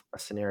of a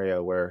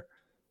scenario where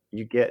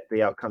you get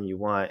the outcome you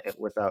want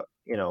without,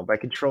 by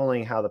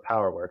controlling how the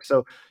power works. So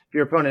if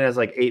your opponent has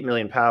like 8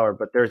 million power,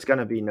 but there's going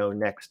to be no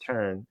next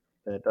turn,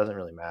 then it doesn't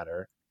really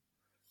matter.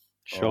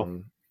 Sure.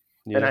 And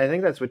Yeah. I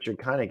think that's what you're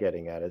kind of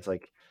getting at. It's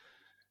like,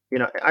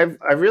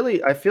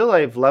 I feel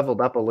I've leveled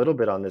up a little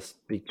bit on this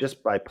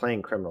just by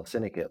playing Criminal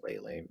Syndicate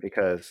lately,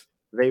 because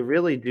they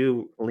really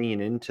do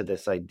lean into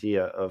this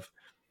idea of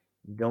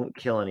don't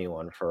kill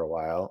anyone for a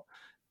while,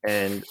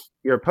 and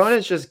your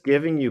opponent's just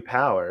giving you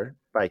power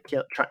by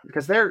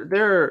because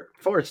they're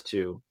forced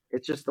to.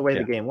 It's just the way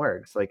the Yeah. game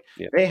works. Like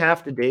Yeah. they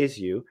have to daze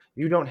you.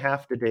 You don't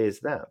have to daze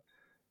them,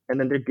 and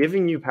then they're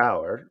giving you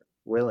power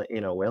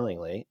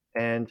willingly.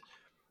 And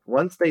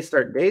once they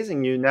start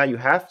dazing you, now you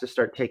have to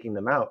start taking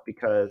them out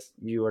because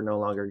you are no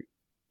longer,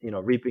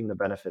 reaping the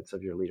benefits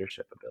of your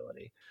leadership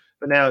ability.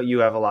 But now you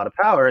have a lot of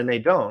power and they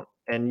don't,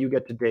 and you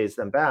get to daze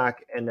them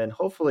back. And then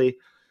hopefully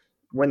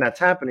when that's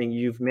happening,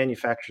 you've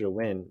manufactured a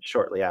win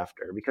shortly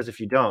after, because if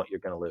you don't, you're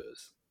going to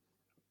lose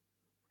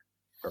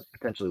or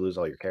potentially lose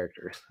all your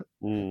characters.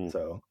 Mm.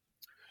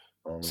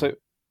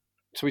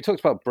 So we talked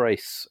about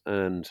Brace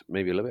and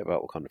maybe a little bit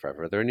about Wakanda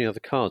Forever. Are there any other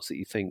cards that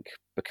you think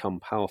become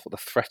powerful? The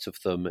threat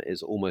of them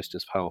is almost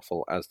as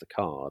powerful as the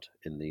card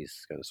in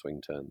these kind of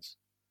swing turns.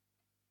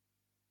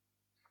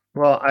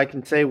 Well, I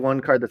can say one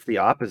card that's the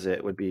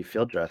opposite would be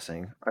field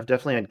dressing. I've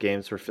definitely had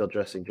games where field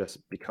dressing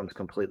just becomes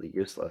completely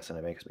useless and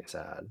it makes me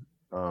sad.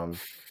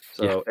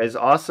 As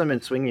awesome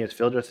and swingy as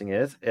field dressing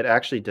is, it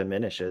actually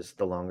diminishes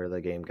the longer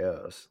the game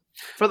goes,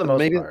 for the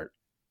most part.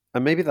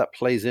 And maybe that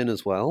plays in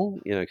as well,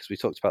 because we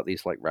talked about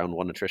these like round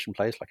 1 attrition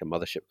plays, like a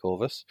Mothership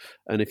Corvus.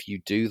 And if you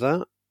do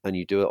that, and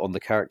you do it on the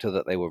character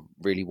that they were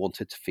really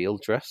wanted to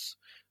field dress,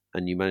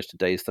 and you manage to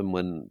daze them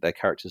when their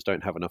characters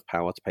don't have enough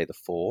power to pay the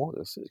 4,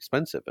 it's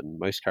expensive, and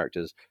most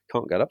characters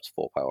can't get up to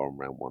 4 power on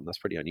round 1. That's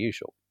pretty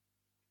unusual.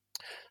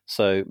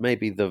 So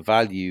maybe the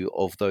value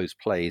of those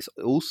plays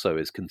also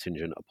is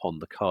contingent upon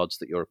the cards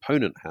that your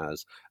opponent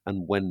has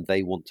and when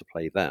they want to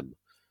play them.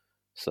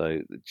 So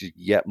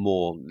yet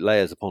more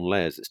layers upon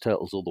layers. It's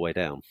turtles all the way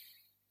down.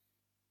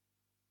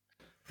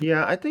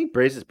 Yeah, I think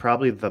Brace is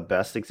probably the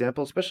best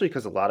example, especially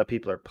because a lot of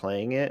people are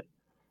playing it.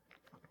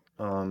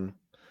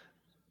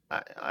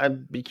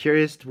 I'd be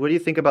curious, what do you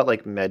think about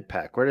like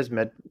MedPack? Where does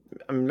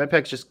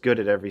MedPack's just good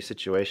at every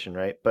situation,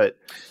 right? But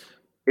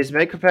is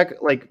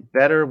MedPack like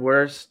better,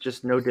 worse,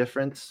 just no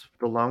difference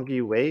the longer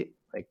you wait?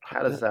 Like,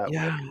 how does that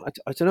work?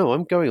 I don't know.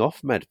 I'm going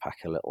off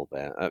MedPack a little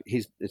bit.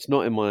 It's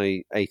not in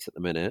my 8 at the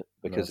minute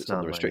because No, it's on the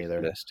not mine restricted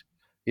either. list.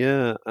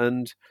 Yeah,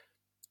 and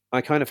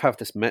I kind of have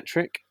this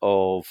metric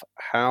of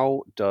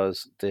how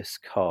does this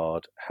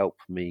card help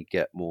me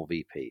get more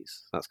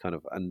VPs? That's kind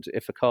of, and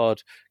if a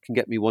card can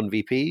get me 1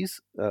 VPs,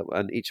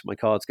 and each of my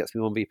cards gets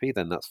me 1 VP,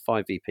 then that's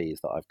 5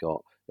 VPs that I've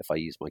got if I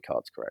use my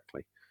cards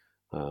correctly.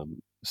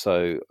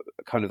 So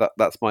kind of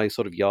that's my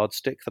sort of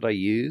yardstick that I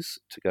use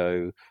to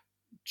go,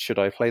 should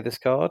I play this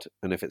card?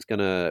 And if it's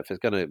gonna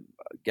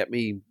get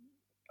me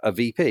a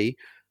VP,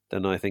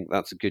 then I think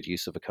that's a good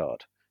use of a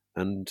card.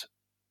 And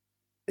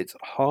it's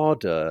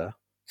harder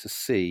to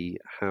see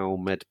how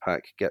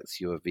MedPack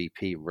gets you a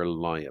VP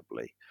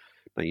reliably.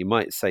 Now you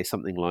might say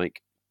something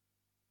like,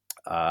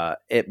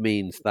 it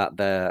means that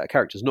their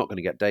character's not going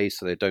to get dazed,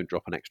 so they don't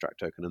drop an extract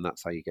token, and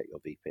that's how you get your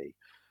VP.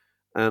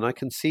 And I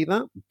can see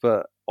that,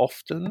 but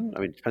often, I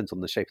mean, it depends on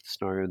the shape of the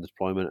scenario and the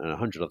deployment and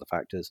 100 other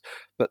factors,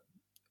 but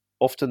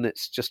often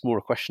it's just more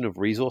a question of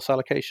resource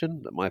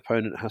allocation, that my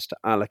opponent has to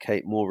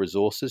allocate more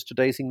resources to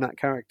dazing that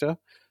character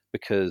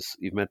because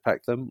you've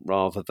medpacked them,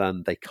 rather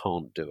than they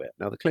can't do it.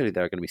 Now, clearly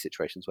there are going to be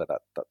situations where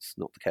that's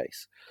not the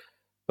case.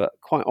 But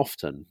quite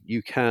often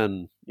you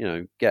can,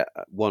 get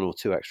 1 or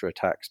 2 extra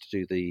attacks to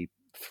do the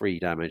 3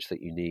 damage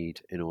that you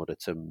need in order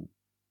to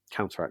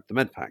counteract the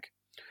medpack.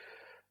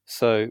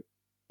 So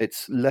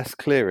it's less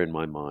clear in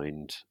my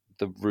mind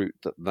the route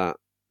that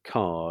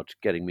card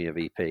getting me a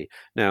VP.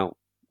 Now,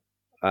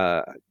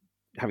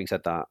 having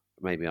said that,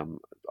 maybe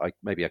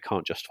I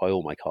can't justify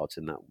all my cards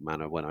in that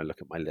manner when I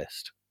look at my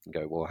list and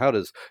go, well, how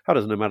does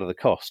no matter the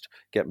cost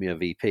get me a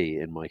VP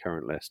in my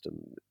current list?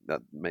 And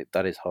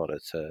that is harder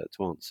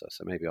to answer.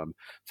 So maybe I'm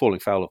falling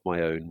foul of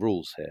my own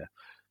rules here.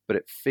 But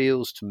it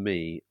feels to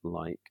me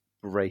like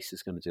Brace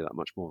is going to do that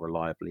much more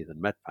reliably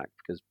than Medpack,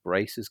 because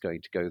Brace is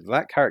going to go,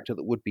 that character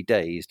that would be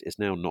dazed is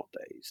now not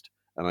dazed.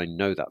 And I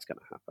know that's going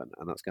to happen.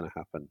 And that's going to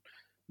happen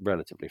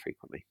relatively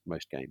frequently.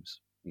 Most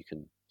games, you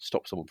can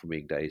stop someone from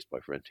being dazed by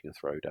preventing a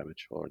throw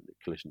damage or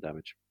collision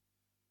damage.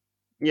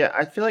 Yeah,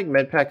 I feel like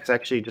MedPack is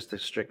actually just a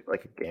strict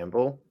like a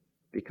gamble,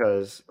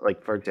 because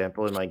like, for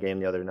example, in my game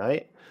the other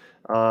night,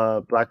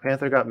 Black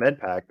Panther got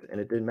MedPacked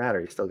and it didn't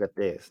matter. He still got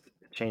dazed.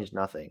 It changed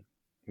nothing.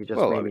 He just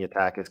Well, made me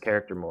attack his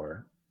character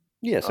more.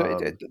 Yeah, so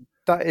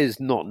that is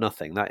not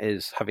nothing. That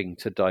is having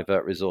to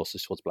divert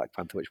resources towards Black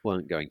Panther, which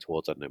weren't going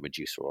towards, I don't know,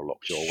 Medusa or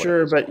Lockjaw or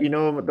whatever.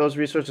 Sure, but those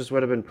resources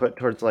would have been put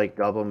towards like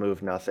double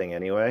move nothing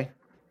anyway.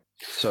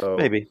 So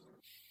Maybe.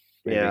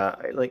 yeah,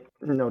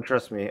 no,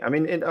 trust me. I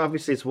mean,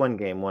 obviously it's one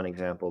game, one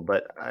example,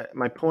 but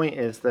my point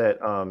is that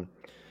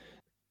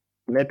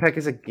Medpack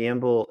is a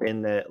gamble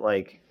in that,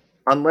 like,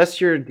 unless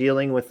you're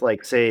dealing with,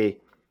 like, say,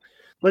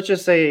 let's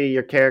just say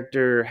your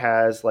character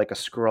has like a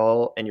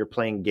scroll and you're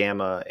playing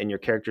Gamma and your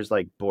character's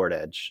like board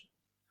edge,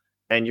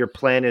 and your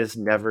plan is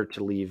never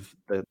to leave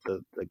the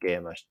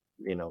Gamma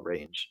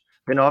range.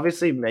 Then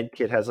obviously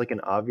Medkit has like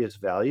an obvious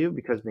value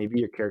because maybe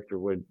your character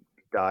would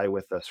die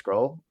with a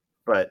scroll,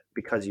 but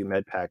because you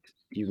Medpacked,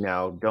 you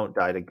now don't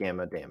die to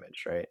Gamma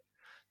damage, right?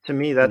 To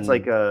me, that's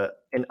like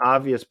an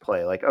obvious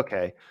play. Like,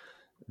 okay,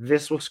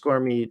 this will score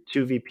me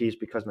 2 VPs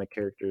because my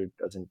character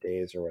doesn't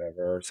daze or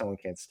whatever, or someone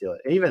can't steal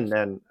it. Even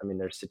then, I mean,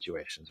 there's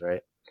situations,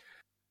 right?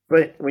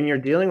 But when you're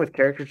dealing with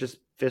characters just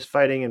fist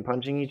fighting and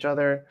punching each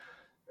other,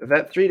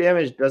 that 3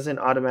 damage doesn't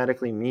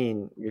automatically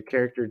mean your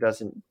character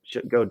doesn't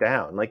go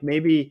down. Like,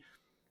 maybe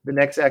the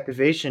next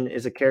activation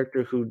is a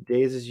character who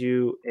dazes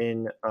you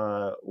in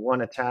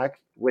one attack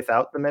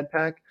without the med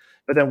pack,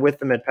 but then with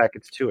the med pack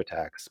it's 2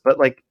 attacks. But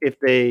like, if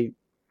they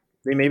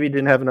maybe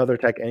didn't have another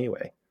attack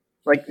anyway.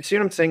 Like, see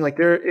what I'm saying? Like,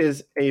 there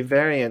is a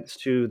variance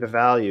to the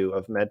value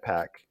of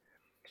medpack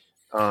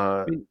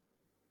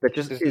that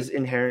just is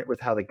inherent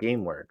with how the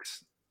game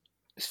works.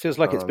 This feels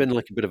like it's been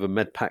like a bit of a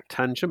Medpack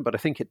tangent, but I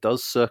think it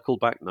does circle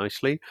back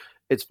nicely.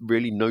 It's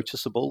really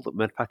noticeable that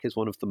Medpack is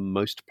one of the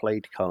most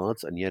played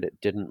cards, and yet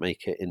it didn't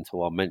make it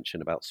into our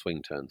mention about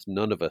swing turns.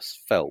 None of us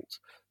felt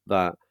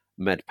that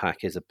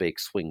Medpack is a big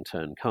swing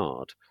turn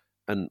card,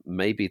 and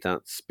maybe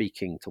that's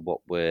speaking to what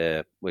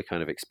we're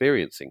kind of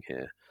experiencing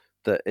here.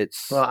 That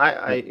it's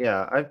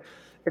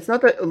it's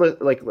not that,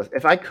 like,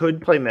 if I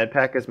could play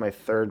Medpack as my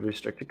third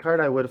restricted card,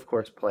 I would of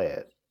course play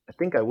it. I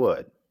think I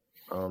would.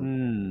 So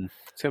I'm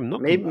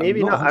not,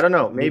 maybe not. I don't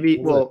know.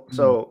 Maybe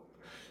so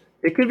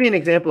it could be an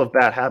example of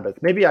bad habits.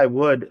 Maybe I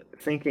would,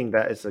 thinking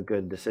that is a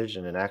good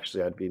decision, and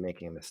actually I'd be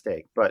making a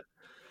mistake. But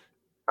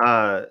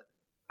I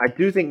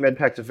do think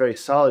Medpack's a very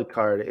solid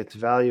card. Its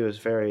value is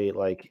very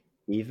like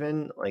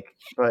even, like,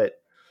 but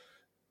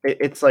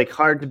it's like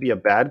hard to be a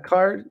bad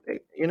card,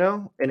 and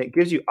it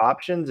gives you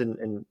options,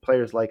 and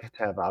players like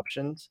to have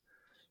options.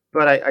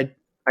 But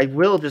I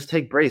will just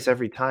take Brace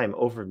every time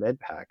over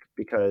Medpack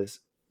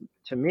because,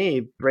 to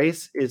me,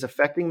 Brace is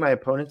affecting my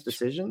opponent's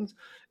decisions,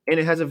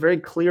 and it has a very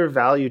clear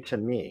value to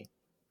me.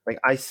 Like,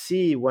 I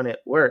see when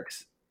it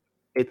works,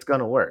 it's going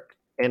to work,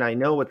 and I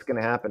know what's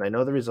going to happen. I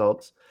know the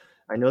results.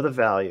 I know the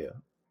value.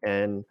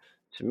 And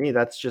to me,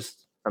 that's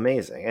just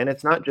amazing. And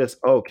it's not just,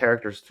 oh,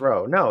 characters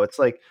throw. No, it's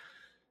like,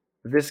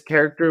 this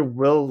character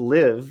will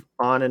live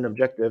on an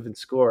objective and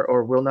score,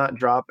 or will not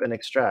drop and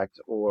extract,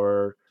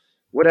 or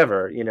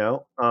whatever,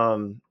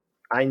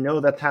 I know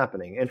that's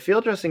happening. And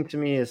field dressing to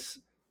me is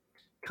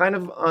kind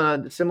of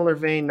on a similar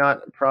vein.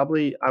 Not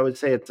probably, I would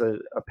say it's a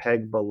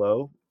peg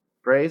below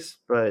Brace,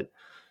 but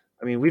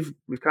I mean, we've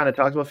kind of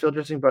talked about field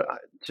dressing, but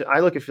I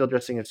look at field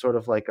dressing as sort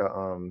of like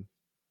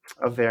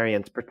a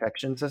variance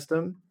protection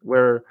system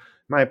where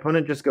my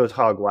opponent just goes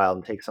hog wild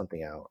and takes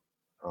something out.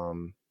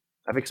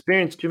 I've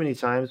experienced too many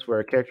times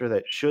where a character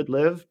that should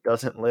live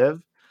doesn't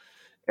live.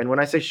 And when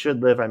I say should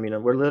live, I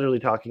mean, we're literally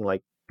talking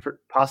like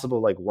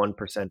possible like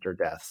 1%er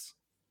deaths,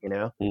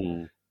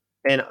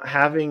 And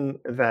having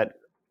that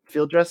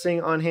field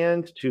dressing on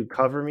hand to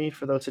cover me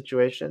for those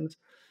situations,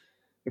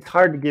 it's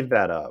hard to give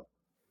that up.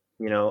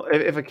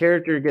 If a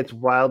character gets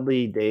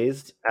wildly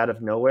dazed out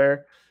of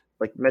nowhere,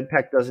 like,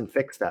 Medpack doesn't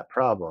fix that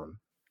problem,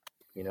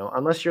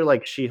 unless you're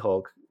like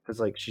She-Hulk, because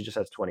like she just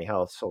has 20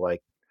 health. So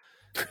like,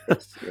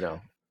 it's,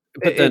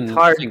 but then it's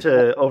hard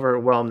to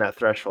overwhelm that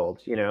threshold,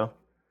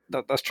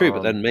 That's true,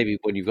 but then maybe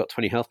when you've got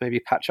 20 health, maybe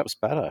patch up's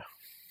better.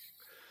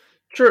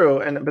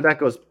 True, but that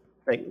goes,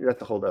 like,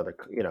 that's a whole other,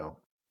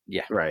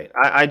 Yeah, right.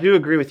 I do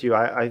agree with you.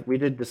 We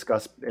did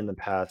discuss in the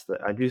past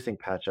that I do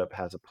think patch up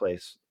has a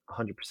place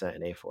 100%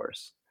 in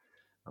A-Force.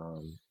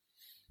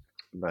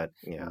 But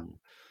yeah,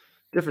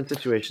 different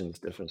situations,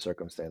 different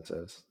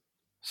circumstances.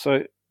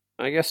 So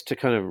I guess to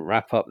kind of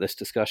wrap up this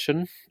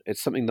discussion,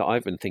 it's something that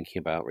I've been thinking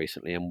about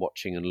recently and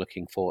watching and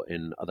looking for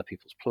in other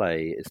people's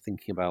play, is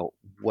thinking about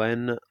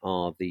when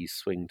are these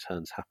swing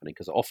turns happening?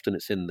 Because often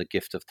it's in the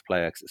gift of the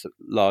player, because it's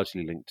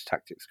largely linked to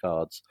tactics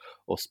cards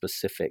or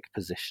specific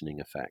positioning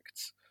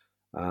effects.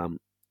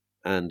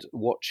 And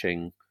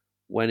watching,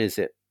 when is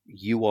it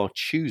you are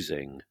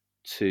choosing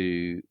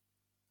to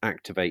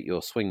activate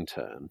your swing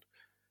turn,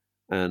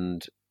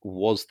 and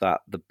was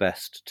that the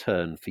best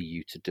turn for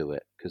you to do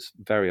it? Because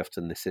very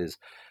often this is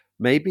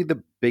maybe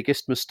the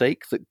biggest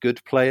mistake that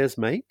good players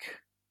make,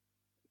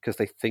 because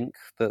they think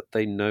that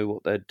they know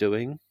what they're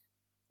doing.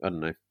 I don't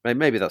know.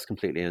 Maybe that's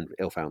completely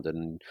ill-founded,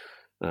 and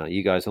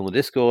you guys on the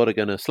Discord are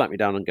going to slap me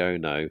down and go,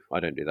 no, I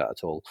don't do that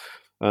at all.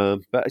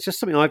 But it's just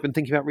something I've been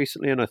thinking about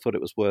recently, and I thought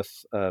it was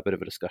worth a bit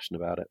of a discussion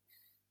about it.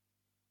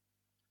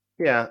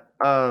 Yeah.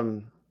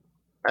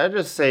 I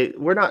just say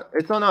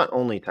it's not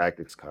only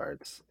tactics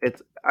cards.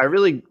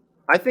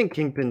 I think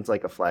Kingpin's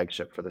like a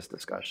flagship for this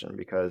discussion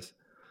because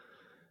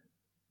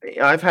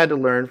I've had to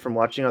learn from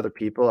watching other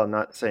people. I'm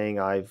not saying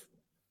I've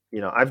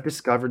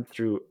discovered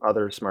through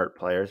other smart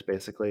players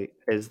basically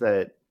is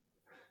that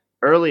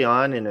early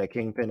on in a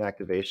Kingpin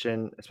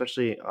activation,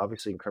 especially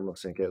obviously in Criminal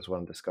Syndicate is what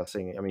I'm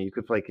discussing. I mean, you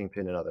could play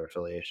Kingpin in other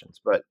affiliations,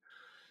 but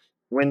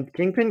when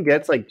Kingpin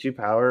gets like 2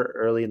 power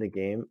early in the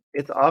game,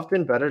 it's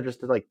often better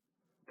just to like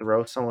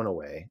throw someone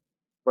away.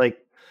 Like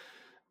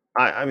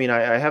I mean,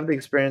 I have the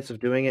experience of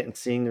doing it and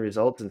seeing the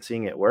results and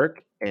seeing it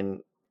work,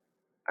 and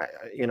I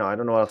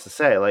don't know what else to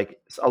say. Like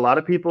a lot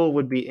of people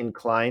would be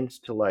inclined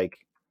to like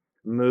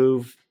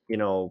move,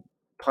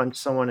 punch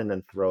someone and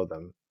then throw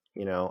them,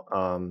 you know.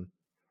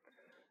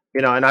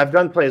 And I've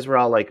done plays where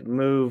I'll like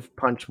move,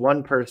 punch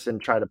one person,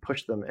 try to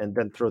push them, and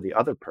then throw the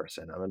other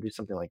person. I'm gonna do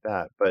something like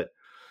that. But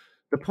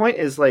the point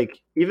is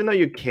like, even though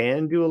you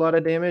can do a lot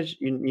of damage,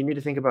 you need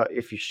to think about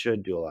if you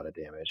should do a lot of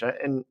damage.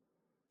 And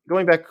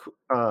going back,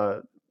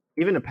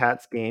 even to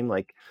Pat's game,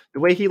 like the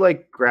way he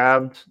like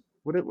grabbed,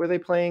 were they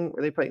playing?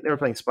 They were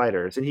playing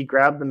spiders, and he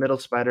grabbed the middle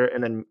spider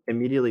and then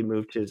immediately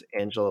moved his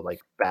Angela like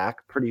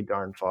back pretty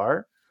darn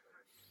far.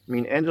 I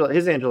mean,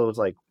 his Angela was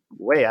like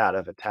way out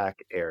of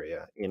attack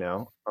area,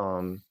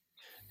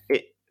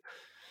 it,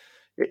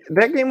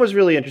 that game was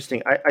really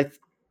interesting.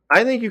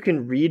 I think you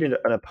can read an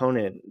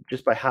opponent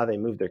just by how they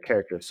move their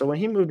characters. So when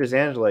he moved his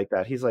Angela like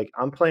that, he's like,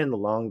 I'm playing the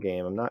long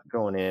game. I'm not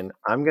going in.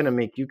 I'm going to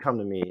make you come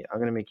to me. I'm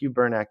going to make you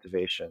burn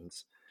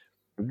activations.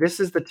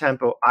 This is the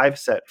tempo I've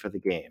set for the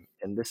game,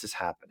 and this is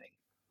happening.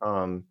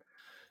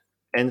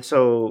 And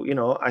so,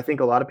 I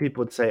think a lot of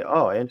people would say,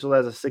 oh, Angela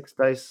has a 6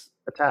 dice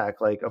attack.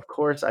 Like, of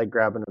course I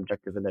grab an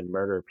objective and then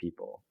murder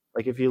people.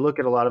 Like, if you look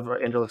at a lot of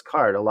Angela's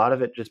card, a lot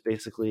of it just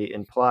basically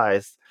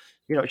implies,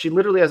 she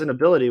literally has an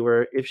ability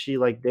where if she,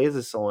 like,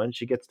 dazes someone,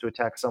 she gets to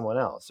attack someone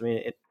else. I mean,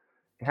 it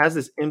has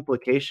this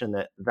implication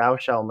that thou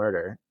shall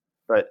murder,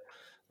 but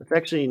it's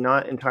actually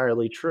not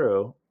entirely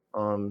true.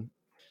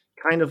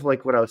 Kind of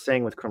like what I was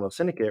saying with Criminal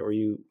Syndicate,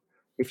 where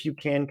if you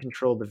can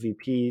control the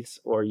VPs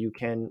or you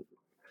can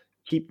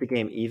keep the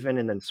game even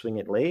and then swing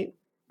it late.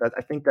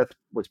 I think that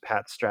was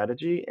Pat's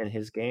strategy in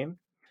his game.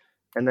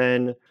 And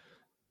then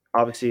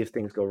obviously if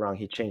things go wrong,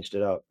 he changed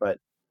it up. But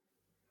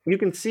you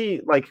can see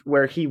like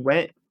where he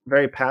went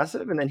very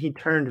passive and then he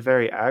turned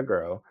very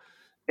aggro.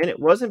 And it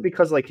wasn't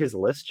because like his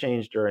list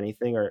changed or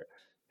anything, or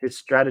his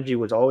strategy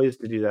was always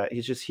to do that.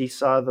 He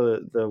saw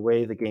the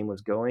way the game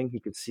was going. He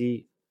could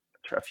see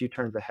a few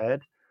turns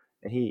ahead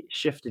and he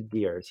shifted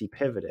gears. He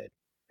pivoted.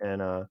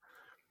 And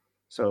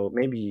so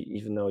maybe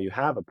even though you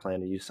have a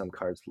plan to use some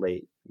cards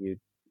late,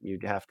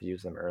 you'd have to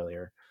use them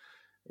earlier.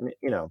 And,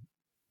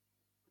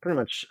 pretty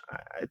much,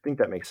 I think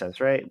that makes sense,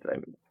 right?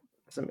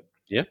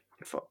 Yeah.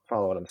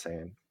 Follow what I'm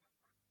saying.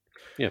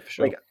 Yeah, for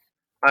sure. Like,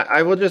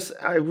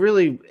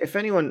 if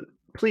anyone,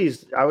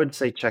 please, I would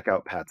say check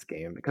out Pat's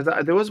game because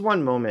there was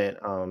one moment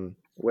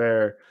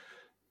where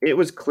it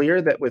was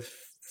clear that with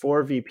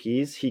 4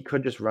 VPs, he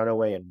could just run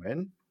away and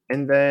win.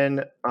 And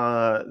then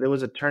there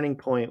was a turning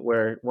point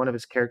where one of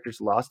his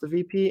characters lost a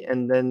VP,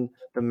 and then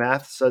the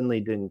math suddenly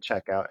didn't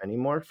check out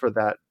anymore for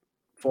that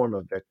form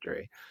of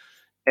victory.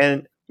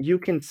 And you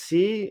can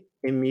see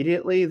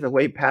immediately the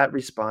way Pat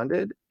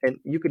responded, and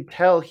you could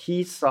tell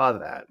he saw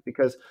that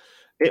because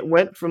it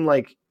went from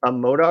like a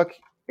MODOK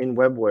in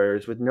Web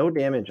Warriors with no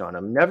damage on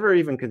him, never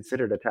even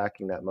considered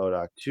attacking that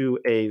MODOK, to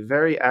a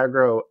very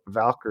aggro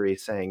Valkyrie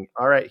saying,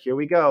 all right, here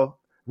we go.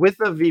 With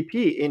a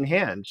VP in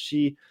hand,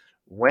 she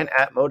went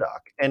at MODOK.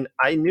 And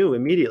I knew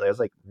immediately, I was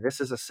like, this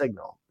is a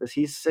signal.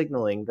 He's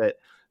signaling that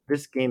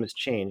this game has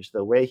changed.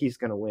 The way he's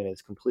going to win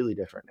is completely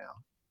different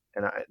now.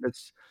 And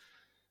it's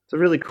a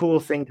really cool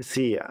thing to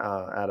see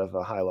out of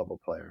a high-level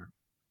player.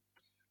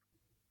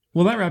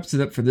 Well, that wraps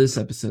it up for this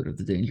episode of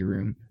The Danger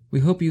Room.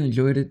 We hope you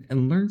enjoyed it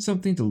and learned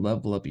something to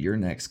level up your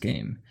next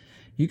game.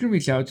 You can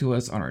reach out to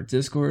us on our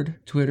Discord,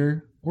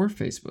 Twitter, or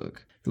Facebook.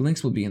 The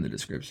links will be in the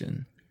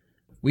description.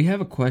 We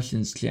have a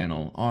questions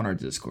channel on our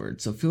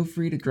Discord, so feel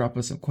free to drop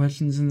us some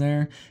questions in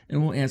there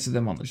and we'll answer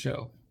them on the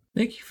show.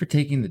 Thank you for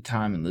taking the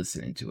time and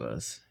listening to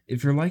us.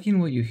 If you're liking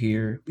what you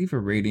hear, leave a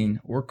rating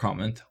or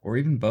comment, or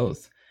even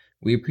both.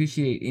 We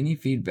appreciate any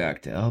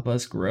feedback to help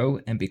us grow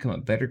and become a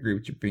better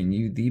group to bring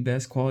you the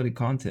best quality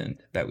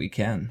content that we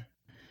can.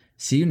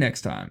 See you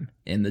next time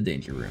in the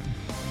Danger Room.